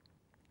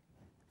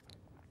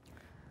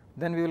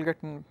 then we will get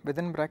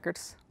within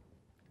brackets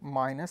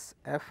minus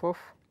f of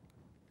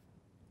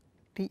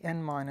T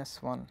n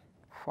minus 1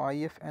 phi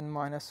f n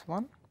minus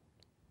 1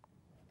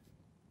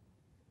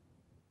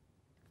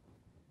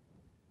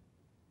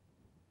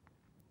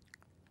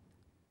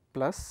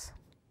 plus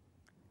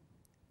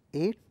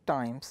 8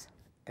 times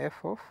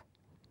f of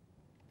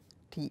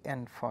T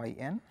n phi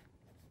n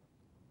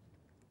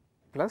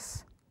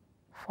plus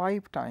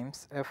 5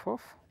 times f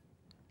of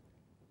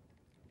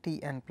T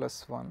n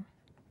plus 1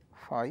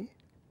 phi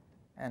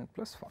n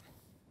plus 1.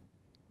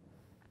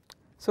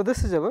 So,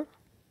 this is our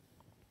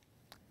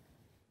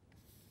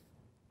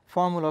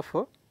formula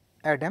for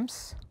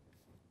Adams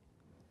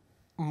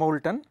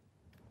Moulton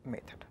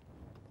method.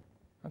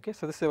 Okay.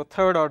 So, this is our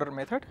third order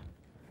method.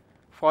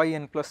 Phi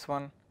n plus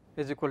 1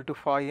 is equal to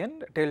phi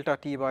n delta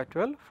t by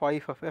 12 phi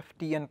of f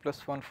T n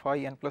plus 1 phi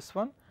n plus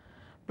 1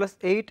 plus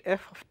 8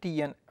 f of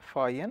T n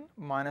phi n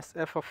minus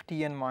f of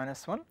T n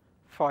minus 1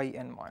 phi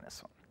n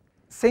minus 1.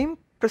 Same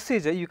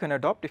procedure you can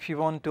adopt if you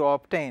want to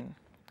obtain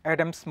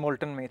Adams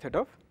Moulton method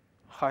of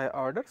higher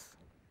orders.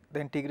 The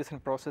integration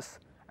process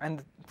and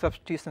the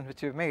substitutions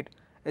which we have made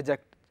is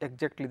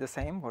exactly the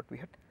same what we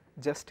had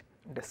just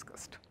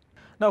discussed.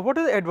 Now, what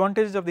are the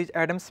advantages of these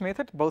Adams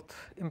method, both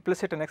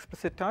implicit and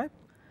explicit type?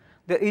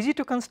 They are easy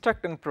to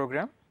construct and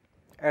program.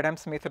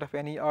 Adams method of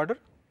any order,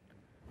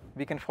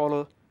 we can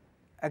follow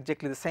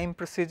exactly the same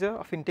procedure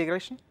of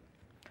integration,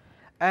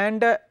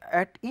 and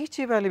at each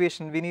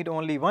evaluation we need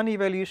only one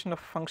evaluation of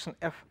function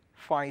f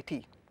phi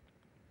t.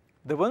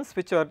 The ones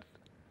which are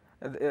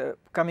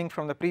coming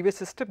from the previous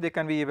step, they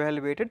can be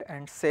evaluated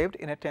and saved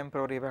in a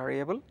temporary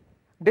variable.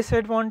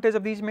 Disadvantage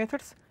of these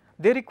methods,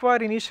 they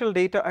require initial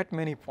data at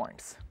many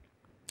points.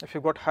 If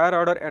you got higher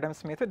order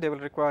Adams method, they will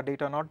require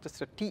data not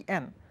just at T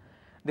n,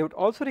 they would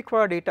also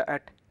require data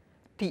at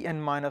T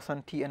n minus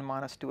 1, T n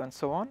minus 2 and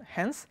so on.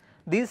 Hence,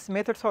 these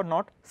methods are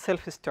not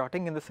self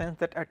starting in the sense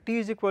that at t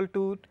is equal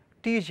to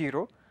t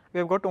 0, we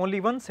have got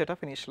only one set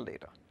of initial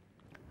data.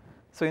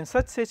 So, in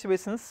such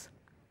situations,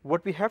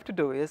 what we have to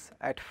do is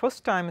at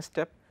first time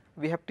step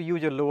we have to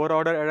use a lower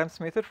order Adams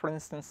method. For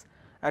instance,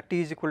 at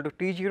t is equal to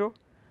t 0,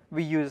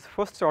 we use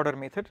first order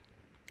method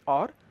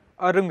or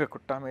a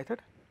Runge-Kutta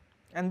method,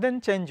 and then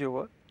change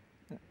over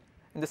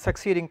in the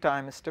succeeding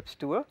time steps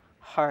to a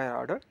higher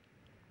order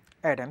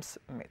Adams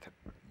method.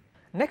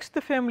 Next,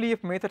 the family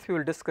of methods we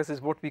will discuss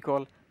is what we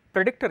call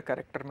predictor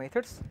character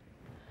methods,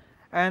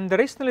 and the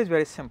rationale is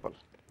very simple.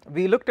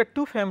 We looked at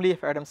two family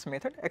of Adams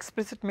method,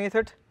 explicit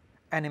method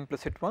and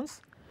implicit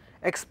ones.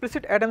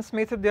 Explicit Adams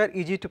method, they are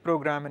easy to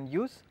program and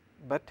use,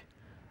 but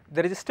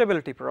there is a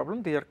stability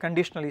problem, they are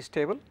conditionally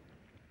stable.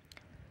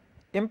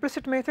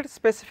 Implicit method,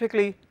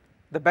 specifically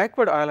the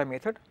backward Euler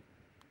method,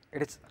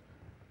 it is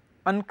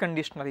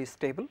unconditionally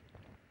stable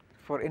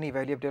for any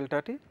value of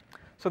delta t.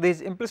 So,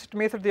 these implicit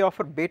method, they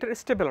offer better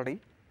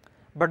stability,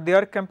 but they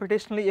are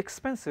computationally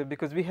expensive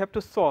because we have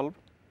to solve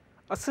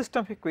a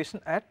system of equation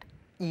at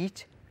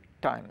each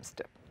time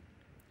step.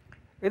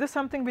 It is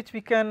something which we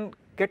can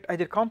get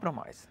as a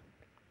compromise,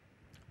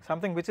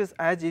 something which is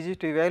as easy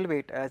to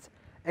evaluate as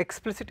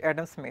explicit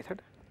Adams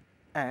method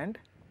and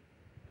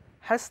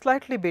has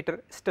slightly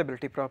better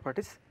stability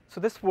properties.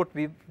 So, this is what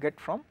we get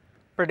from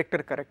predictor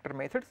character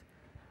methods.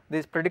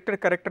 These predictor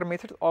character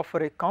methods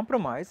offer a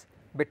compromise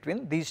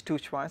between these two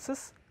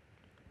choices.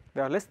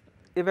 There are less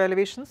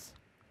evaluations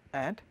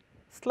and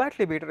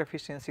slightly better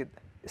efficiency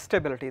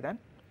stability than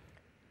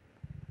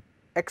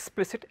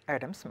explicit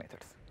Adams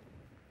methods.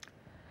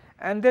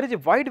 And there is a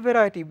wide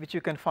variety which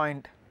you can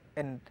find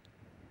in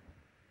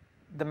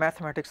the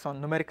mathematics on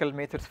numerical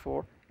methods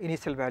for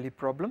initial value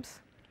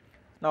problems.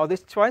 Now,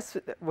 this choice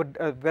would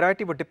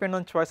variety would depend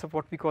on choice of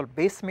what we call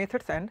base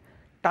methods and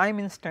time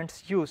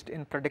instants used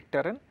in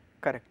predictor and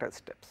character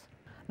steps.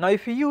 Now,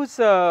 if we use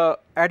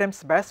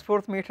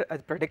Adams-Basforth method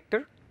as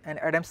predictor and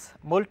Adams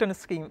Moulton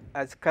scheme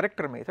as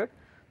character method,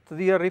 so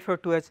these are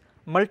referred to as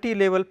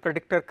multi-level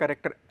predictor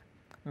character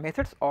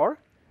methods or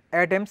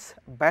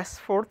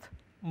Adams-Basforth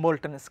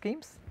Moulton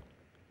schemes.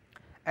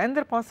 And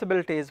their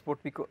possibility is what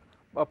we call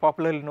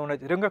popularly known as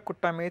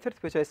Runge-Kutta methods,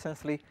 which are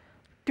essentially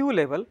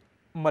two-level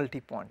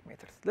multi-point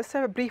methods. Let us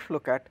have a brief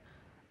look at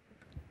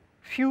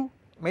few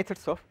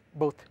methods of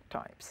both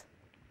types.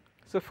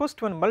 So,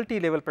 first one,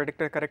 multi-level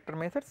predictor character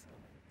methods,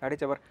 that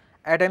is our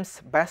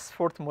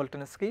Adams-Basforth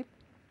Moulton scheme.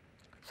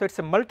 So, it is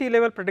a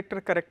multi-level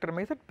predictor character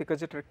method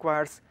because it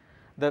requires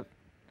the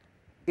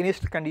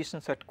initial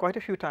conditions at quite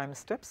a few time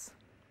steps.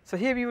 So,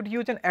 here we would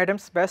use an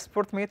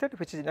Adams-Bashforth method,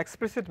 which is an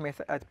explicit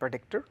method as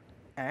predictor,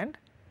 and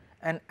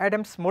an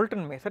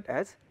Adams-Moulton method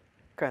as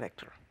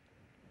corrector.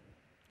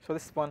 So,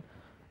 this one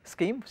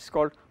scheme which is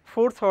called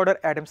fourth order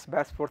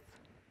Adams-Bashforth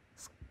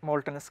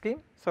Moulton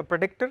scheme. So,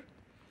 predictor,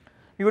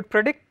 we would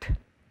predict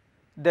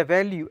the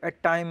value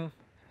at time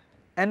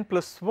n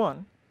plus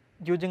 1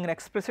 using an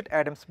explicit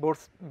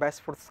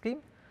Adams-Bashforth scheme.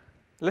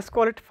 Let us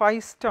call it phi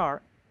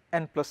star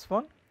n plus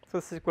 1. So,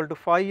 this is equal to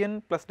phi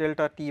n plus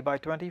delta t by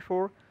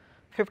 24,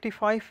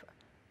 55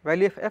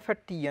 value of f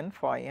at t n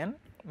phi n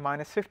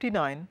minus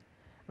 59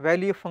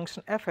 value of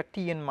function f at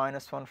t n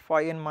minus 1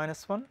 phi n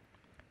minus 1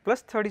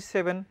 plus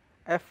 37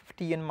 f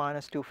t n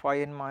minus 2 phi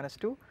n minus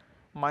 2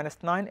 minus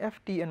 9 f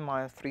t n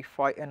minus 3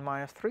 phi n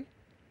minus 3.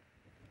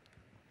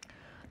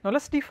 Now, let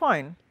us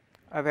define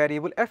a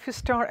variable f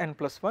star n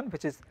plus 1,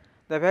 which is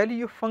the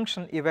value of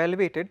function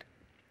evaluated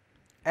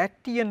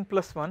at t n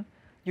plus 1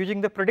 using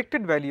the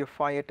predicted value of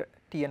phi at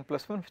t n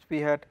plus 1, which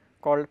we had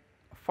called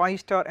phi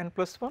star n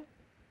plus 1.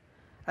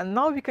 And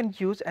now we can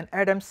use an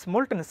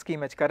Adams-Moulton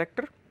scheme as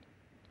corrector.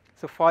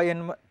 So, phi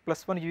n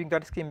plus 1 using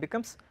that scheme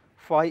becomes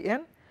phi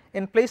n.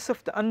 In place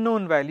of the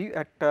unknown value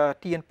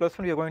at t n plus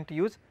 1, we are going to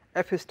use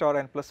f star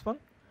n plus 1.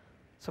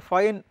 So,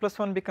 phi n plus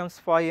 1 becomes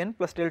phi n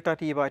plus delta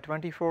t by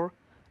 24,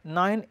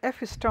 9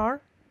 f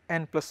star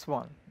n plus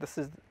 1. This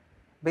is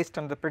based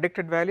on the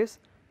predicted values,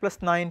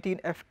 plus 19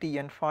 f t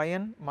n phi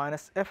n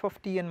minus f of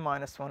t n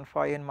minus 1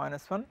 phi n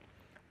minus 1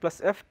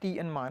 plus f t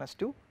n minus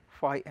 2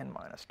 phi n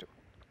minus 2.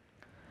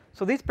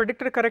 So, these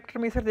predictor corrector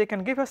methods, they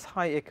can give us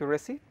high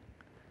accuracy,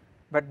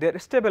 but their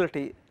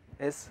stability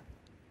is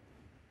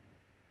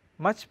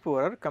much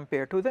poorer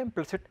compared to the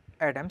implicit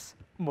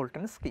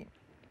Adams-Moulton scheme.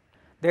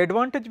 The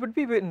advantage would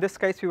be, in this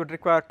case we would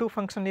require 2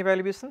 function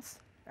evaluations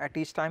at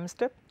each time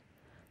step.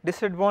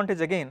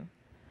 Disadvantage, again,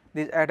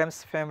 these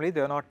Adams family,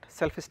 they are not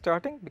self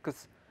starting,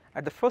 because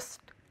at the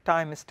first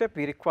time step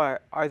we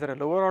require either a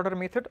lower order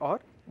method or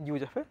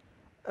use of a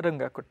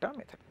Runge-Kutta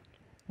method.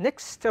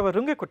 Next, our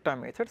Runge-Kutta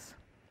methods,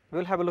 we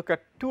will have a look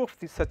at 2 of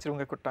these such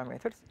Runge-Kutta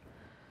methods.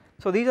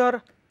 So, these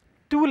are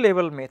 2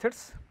 level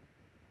methods,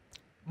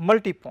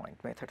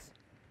 multi-point methods.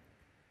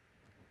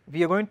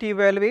 We are going to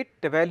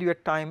evaluate the value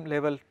at time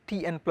level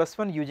t n plus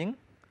 1 using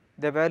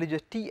the values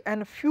of t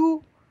n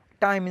few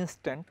time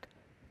instant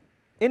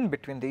in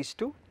between these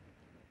 2.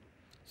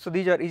 So,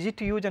 these are easy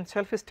to use and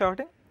self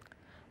starting,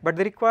 but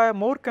they require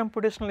more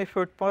computational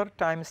effort per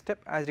time step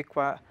as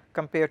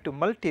compared to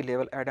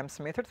multi-level Adams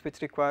methods,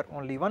 which require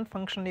only 1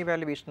 function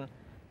evaluation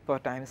per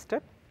time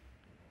step.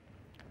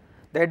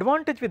 The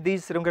advantage with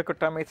these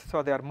Runge-Kutta methods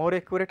are they are more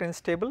accurate and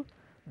stable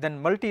than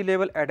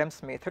multi-level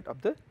Adams method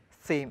of the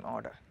same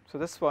order. So,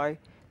 that is why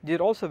they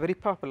are also very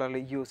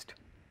popularly used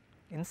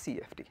in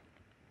CFD.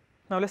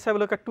 Now, let us have a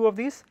look at 2 of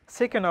these.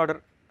 Second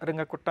order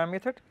Runge-Kutta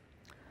method.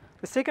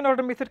 The second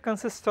order method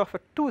consists of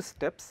 2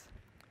 steps,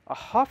 a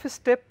half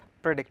step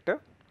predictor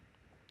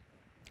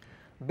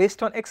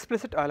based on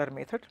explicit Euler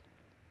method,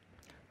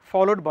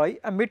 followed by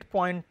a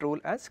midpoint rule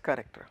as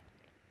corrector.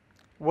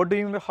 What do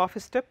you mean by half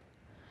step?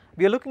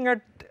 We are looking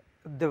at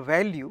the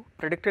value,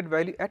 predicted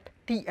value at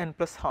t n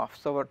plus half.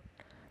 So, our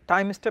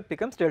time step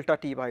becomes delta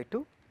t by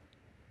 2.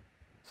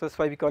 So, that is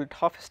why we call it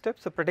half step.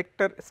 So,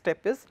 predictor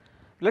step is,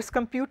 let us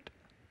compute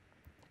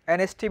an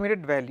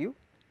estimated value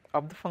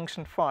of the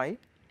function phi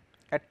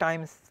at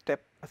time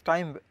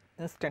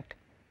instant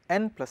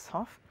n plus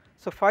half.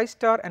 So, phi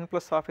star n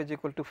plus half is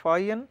equal to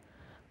phi n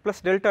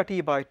plus delta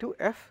t by 2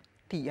 f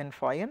t n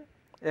phi n.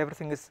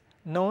 Everything is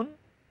known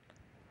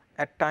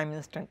at time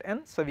instant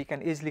n. So, we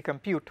can easily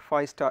compute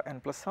phi star n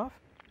plus half.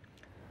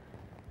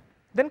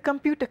 Then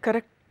compute a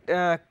correct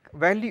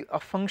value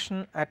of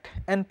function at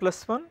n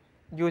plus 1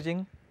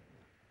 using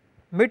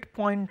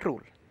midpoint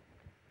rule.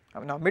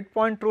 Now,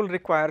 midpoint rule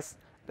requires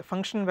the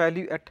function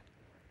value at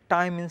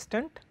time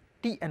instant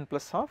t n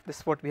plus half. This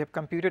is what we have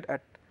computed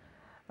at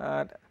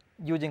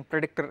using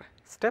predictor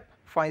step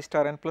phi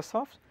star n plus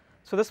half.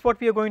 So, this is what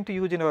we are going to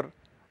use in our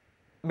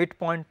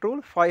midpoint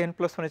rule. Phi n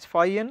plus 1 is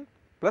phi n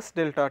plus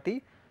delta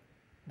t,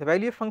 the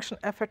value of function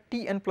f at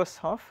t n plus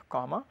half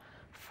comma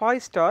phi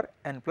star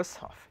n plus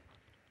half.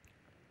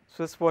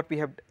 So, this is what we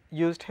have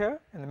used here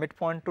in the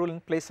midpoint rule. In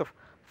place of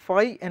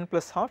phi n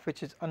plus half,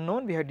 which is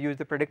unknown, we had used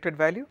the predicted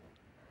value.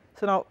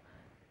 So, now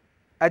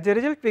as a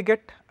result we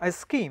get a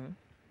scheme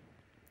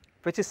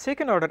which is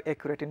second order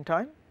accurate in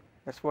time.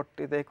 That is what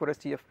is the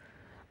accuracy of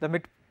the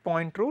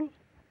midpoint rule,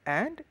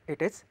 and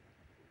it is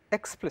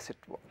explicit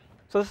one.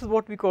 So, this is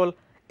what we call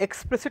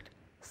explicit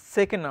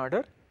second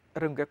order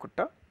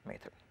Runge-Kutta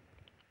method.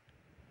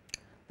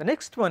 The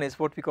next one is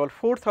what we call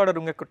fourth order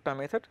Runge-Kutta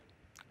method.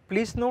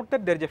 Please note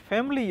that there is a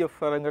family of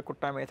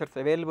Runge-Kutta methods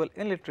available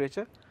in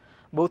literature,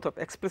 both of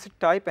explicit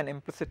type and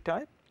implicit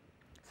type.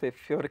 So,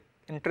 if you are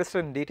interested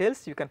in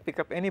details, you can pick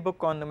up any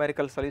book on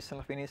numerical solution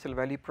of initial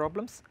value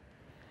problems,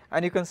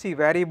 and you can see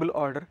variable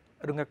order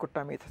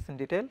Runge-Kutta methods in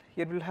detail.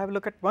 Here we will have a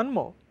look at one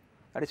more,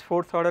 that is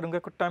fourth order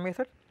Runge-Kutta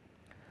method.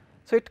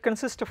 So, it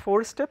consists of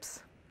 4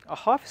 steps, a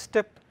half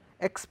step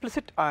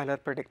explicit Euler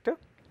predictor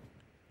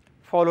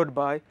followed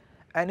by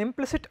an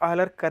implicit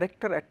Euler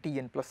corrector at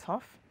Tn plus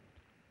half,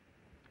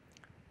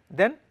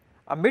 then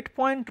a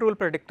midpoint rule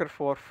predictor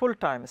for full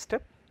time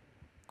step,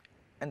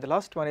 and the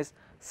last one is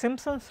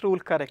Simpson's rule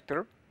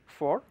corrector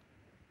for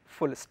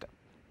full step.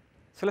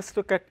 So, let us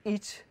look at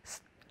each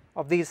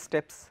of these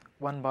steps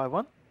one by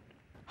one.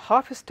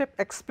 Half step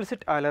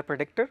explicit Euler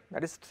predictor,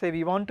 that is to say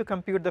we want to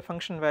compute the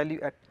function value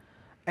at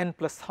n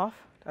plus half,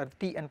 at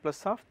Tn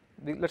plus half,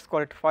 let us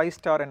call it phi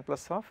star n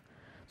plus half.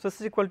 So,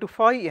 this is equal to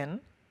phi n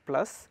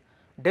plus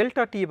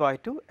delta t by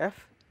 2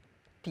 f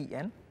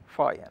Tn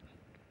phi n.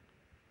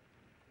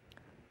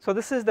 So,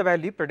 this is the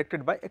value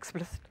predicted by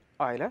explicit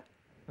Euler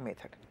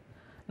method.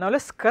 Now, let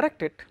us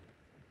correct it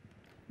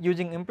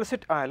using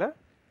implicit Euler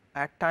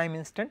at time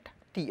instant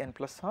Tn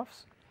plus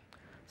halves.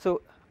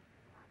 So,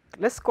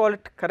 let us call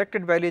it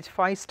corrected value is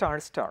phi star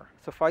star.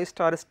 So, phi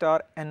star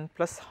star n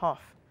plus half,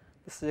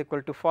 this is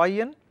equal to phi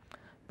n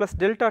plus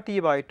delta t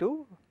by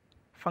 2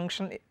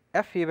 function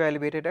f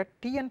evaluated at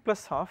Tn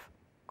plus half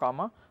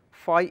comma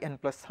phi n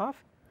plus half.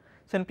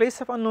 So, in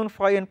place of unknown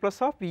phi n plus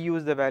half we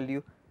use the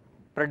value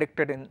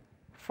predicted in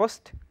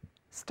first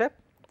step.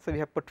 So, we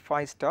have put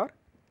phi star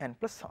n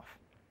plus half.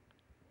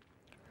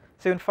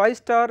 So, even phi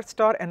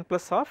star n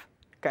plus half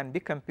can be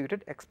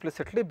computed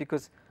explicitly,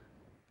 because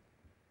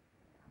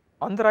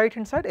on the right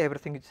hand side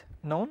everything is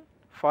known,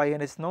 phi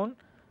n is known,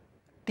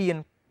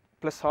 Tn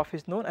plus half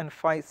is known, and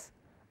phi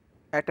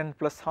at n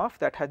plus half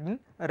that has been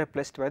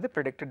replaced by the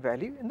predicted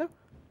value in the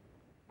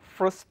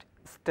first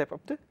step of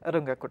the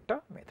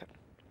Runge-Kutta method.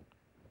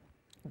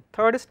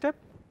 Third step,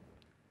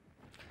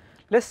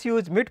 let us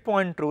use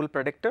midpoint rule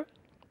predictor,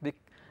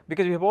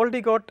 because we have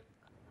already got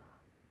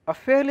a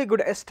fairly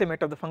good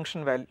estimate of the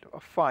function value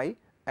of phi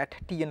at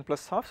Tn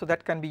plus half. So,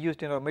 that can be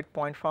used in our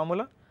midpoint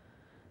formula.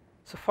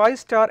 So, phi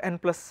star n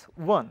plus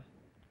 1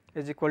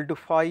 is equal to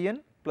phi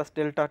n plus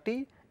delta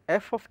t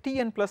f of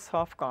Tn plus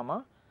half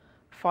comma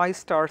phi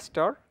star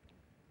star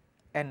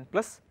n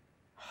plus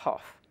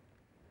half,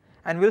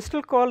 and we will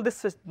still call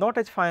this as not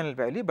as final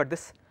value, but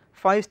this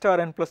phi star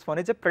n plus 1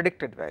 is a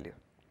predicted value.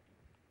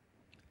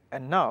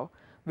 And now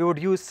we would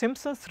use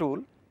Simpson's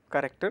rule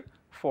corrector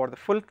for the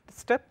full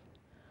step,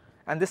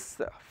 and this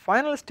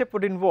final step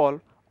would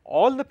involve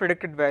all the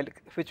predicted values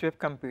which we have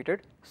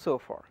computed so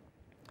far.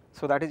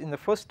 So, that is in the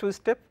first two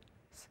steps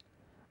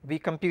we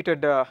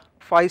computed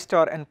phi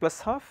star n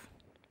plus half,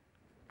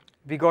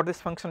 we got this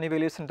function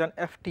evaluation done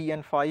f t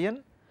n phi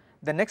n.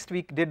 The next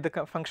week did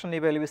the function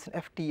evaluation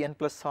f t n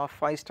plus half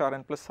phi star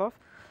n plus half.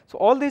 So,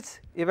 all these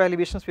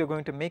evaluations we are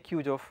going to make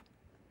use of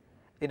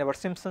in our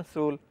Simpson's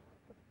rule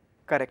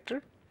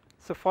corrector.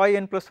 So, phi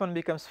n plus 1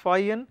 becomes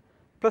phi n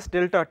plus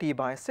delta t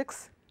by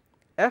 6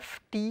 f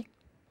t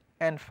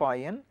n phi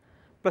n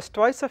plus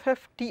twice of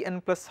f t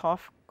n plus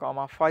half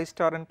comma phi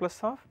star n plus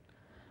half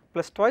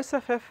plus twice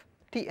of f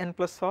t n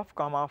plus half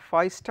comma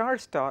phi star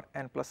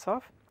n plus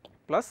half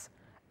plus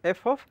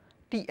f of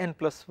t n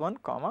plus 1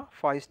 comma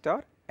phi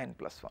star n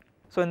plus 1.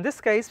 So, in this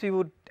case we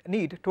would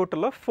need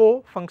total of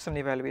 4 function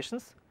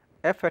evaluations,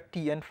 f at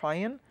t n phi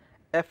n,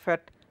 f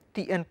at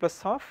t n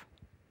plus half,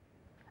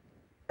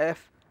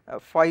 f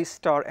phi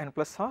star n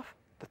plus half,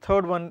 the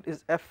third one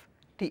is f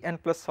t n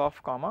plus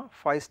half comma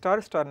phi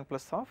star n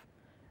plus half,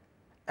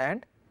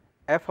 and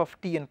f of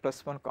t n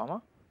plus 1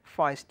 comma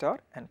phi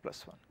star n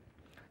plus 1.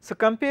 So,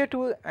 compared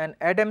to an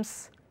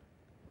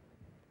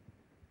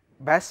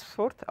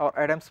Adams-Basforth or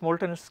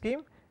Adams-Moulton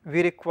scheme,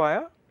 we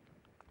require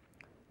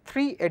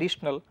 3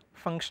 additional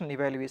function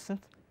evaluations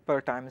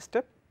per time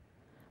step,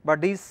 but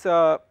these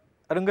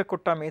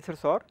Runge-Kutta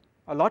methods are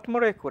a lot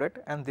more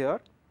accurate and they are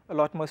a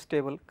lot more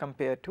stable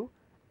compared to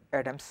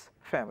Adams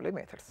family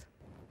methods.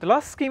 The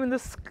last scheme in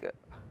this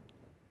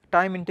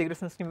time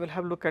integration scheme we will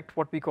have a look at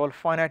what we call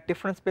finite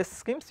difference based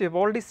schemes. We have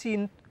already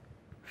seen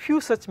few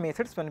such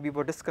methods when we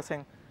were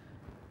discussing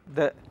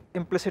the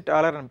implicit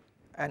Euler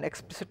and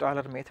explicit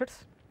Euler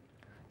methods.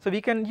 So, we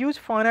can use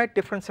finite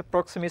difference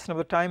approximation of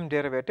the time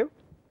derivative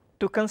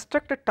to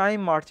construct a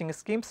time marching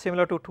scheme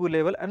similar to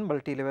 2-level and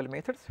multi-level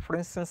methods. For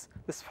instance,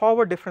 this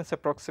forward difference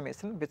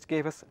approximation which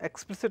gave us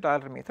explicit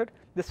Euler method,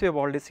 this we have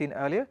already seen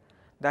earlier,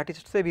 that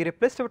is to say we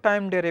replaced our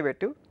time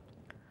derivative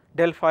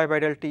del phi by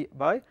del t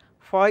by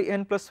phi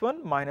n plus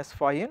 1 minus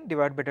phi n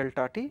divided by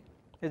delta t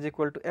is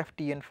equal to f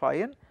t n phi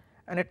n,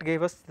 and it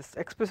gave us this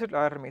explicit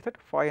Euler method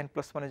phi n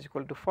plus 1 is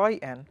equal to phi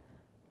n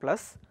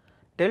plus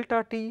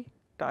delta t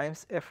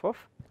times f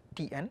of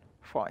t n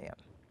phi n.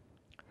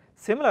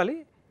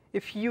 Similarly,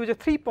 if you use a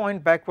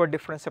 3-point backward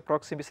difference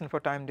approximation for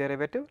time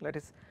derivative, that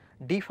is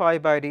d phi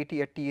by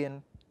dt at t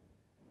n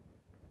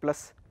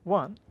plus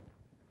 1,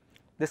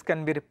 this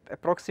can be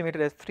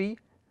approximated as 3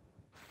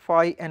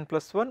 phi n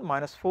plus 1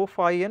 minus 4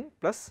 phi n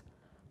plus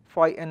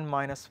phi n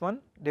minus 1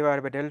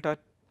 divided by delta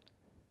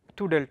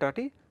 2 delta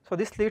t. So,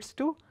 this leads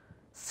to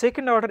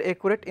second order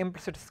accurate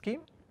implicit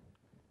scheme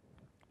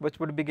which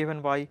would be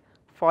given by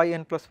phi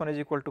n plus 1 is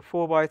equal to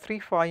 4 by 3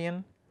 phi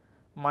n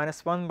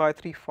minus 1 by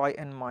 3 phi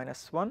n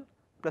minus 1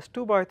 plus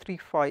 2 by 3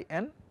 phi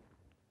n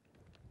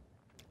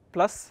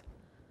plus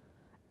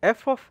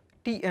f of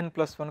t n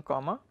plus 1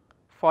 comma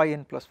phi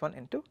n plus 1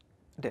 into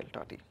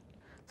delta t.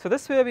 So,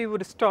 this way we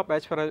would stop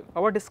as far as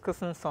our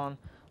discussions on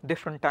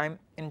different time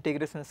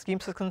integration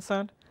schemes are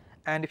concerned,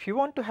 and if you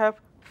want to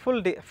have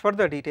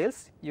further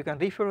details, you can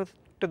refer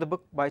to the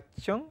book by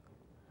Chung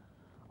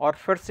or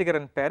Fersiger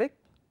and Perrick,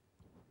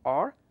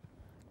 or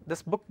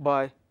this book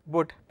by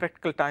Wood,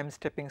 Practical Time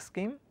Stepping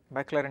Scheme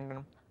by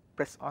Clarendon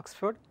Press,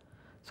 Oxford.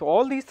 So,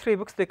 all these 3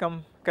 books they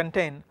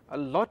contain a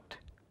lot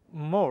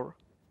more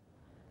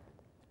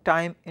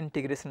time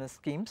integration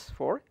schemes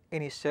for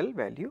initial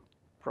value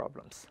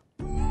problems.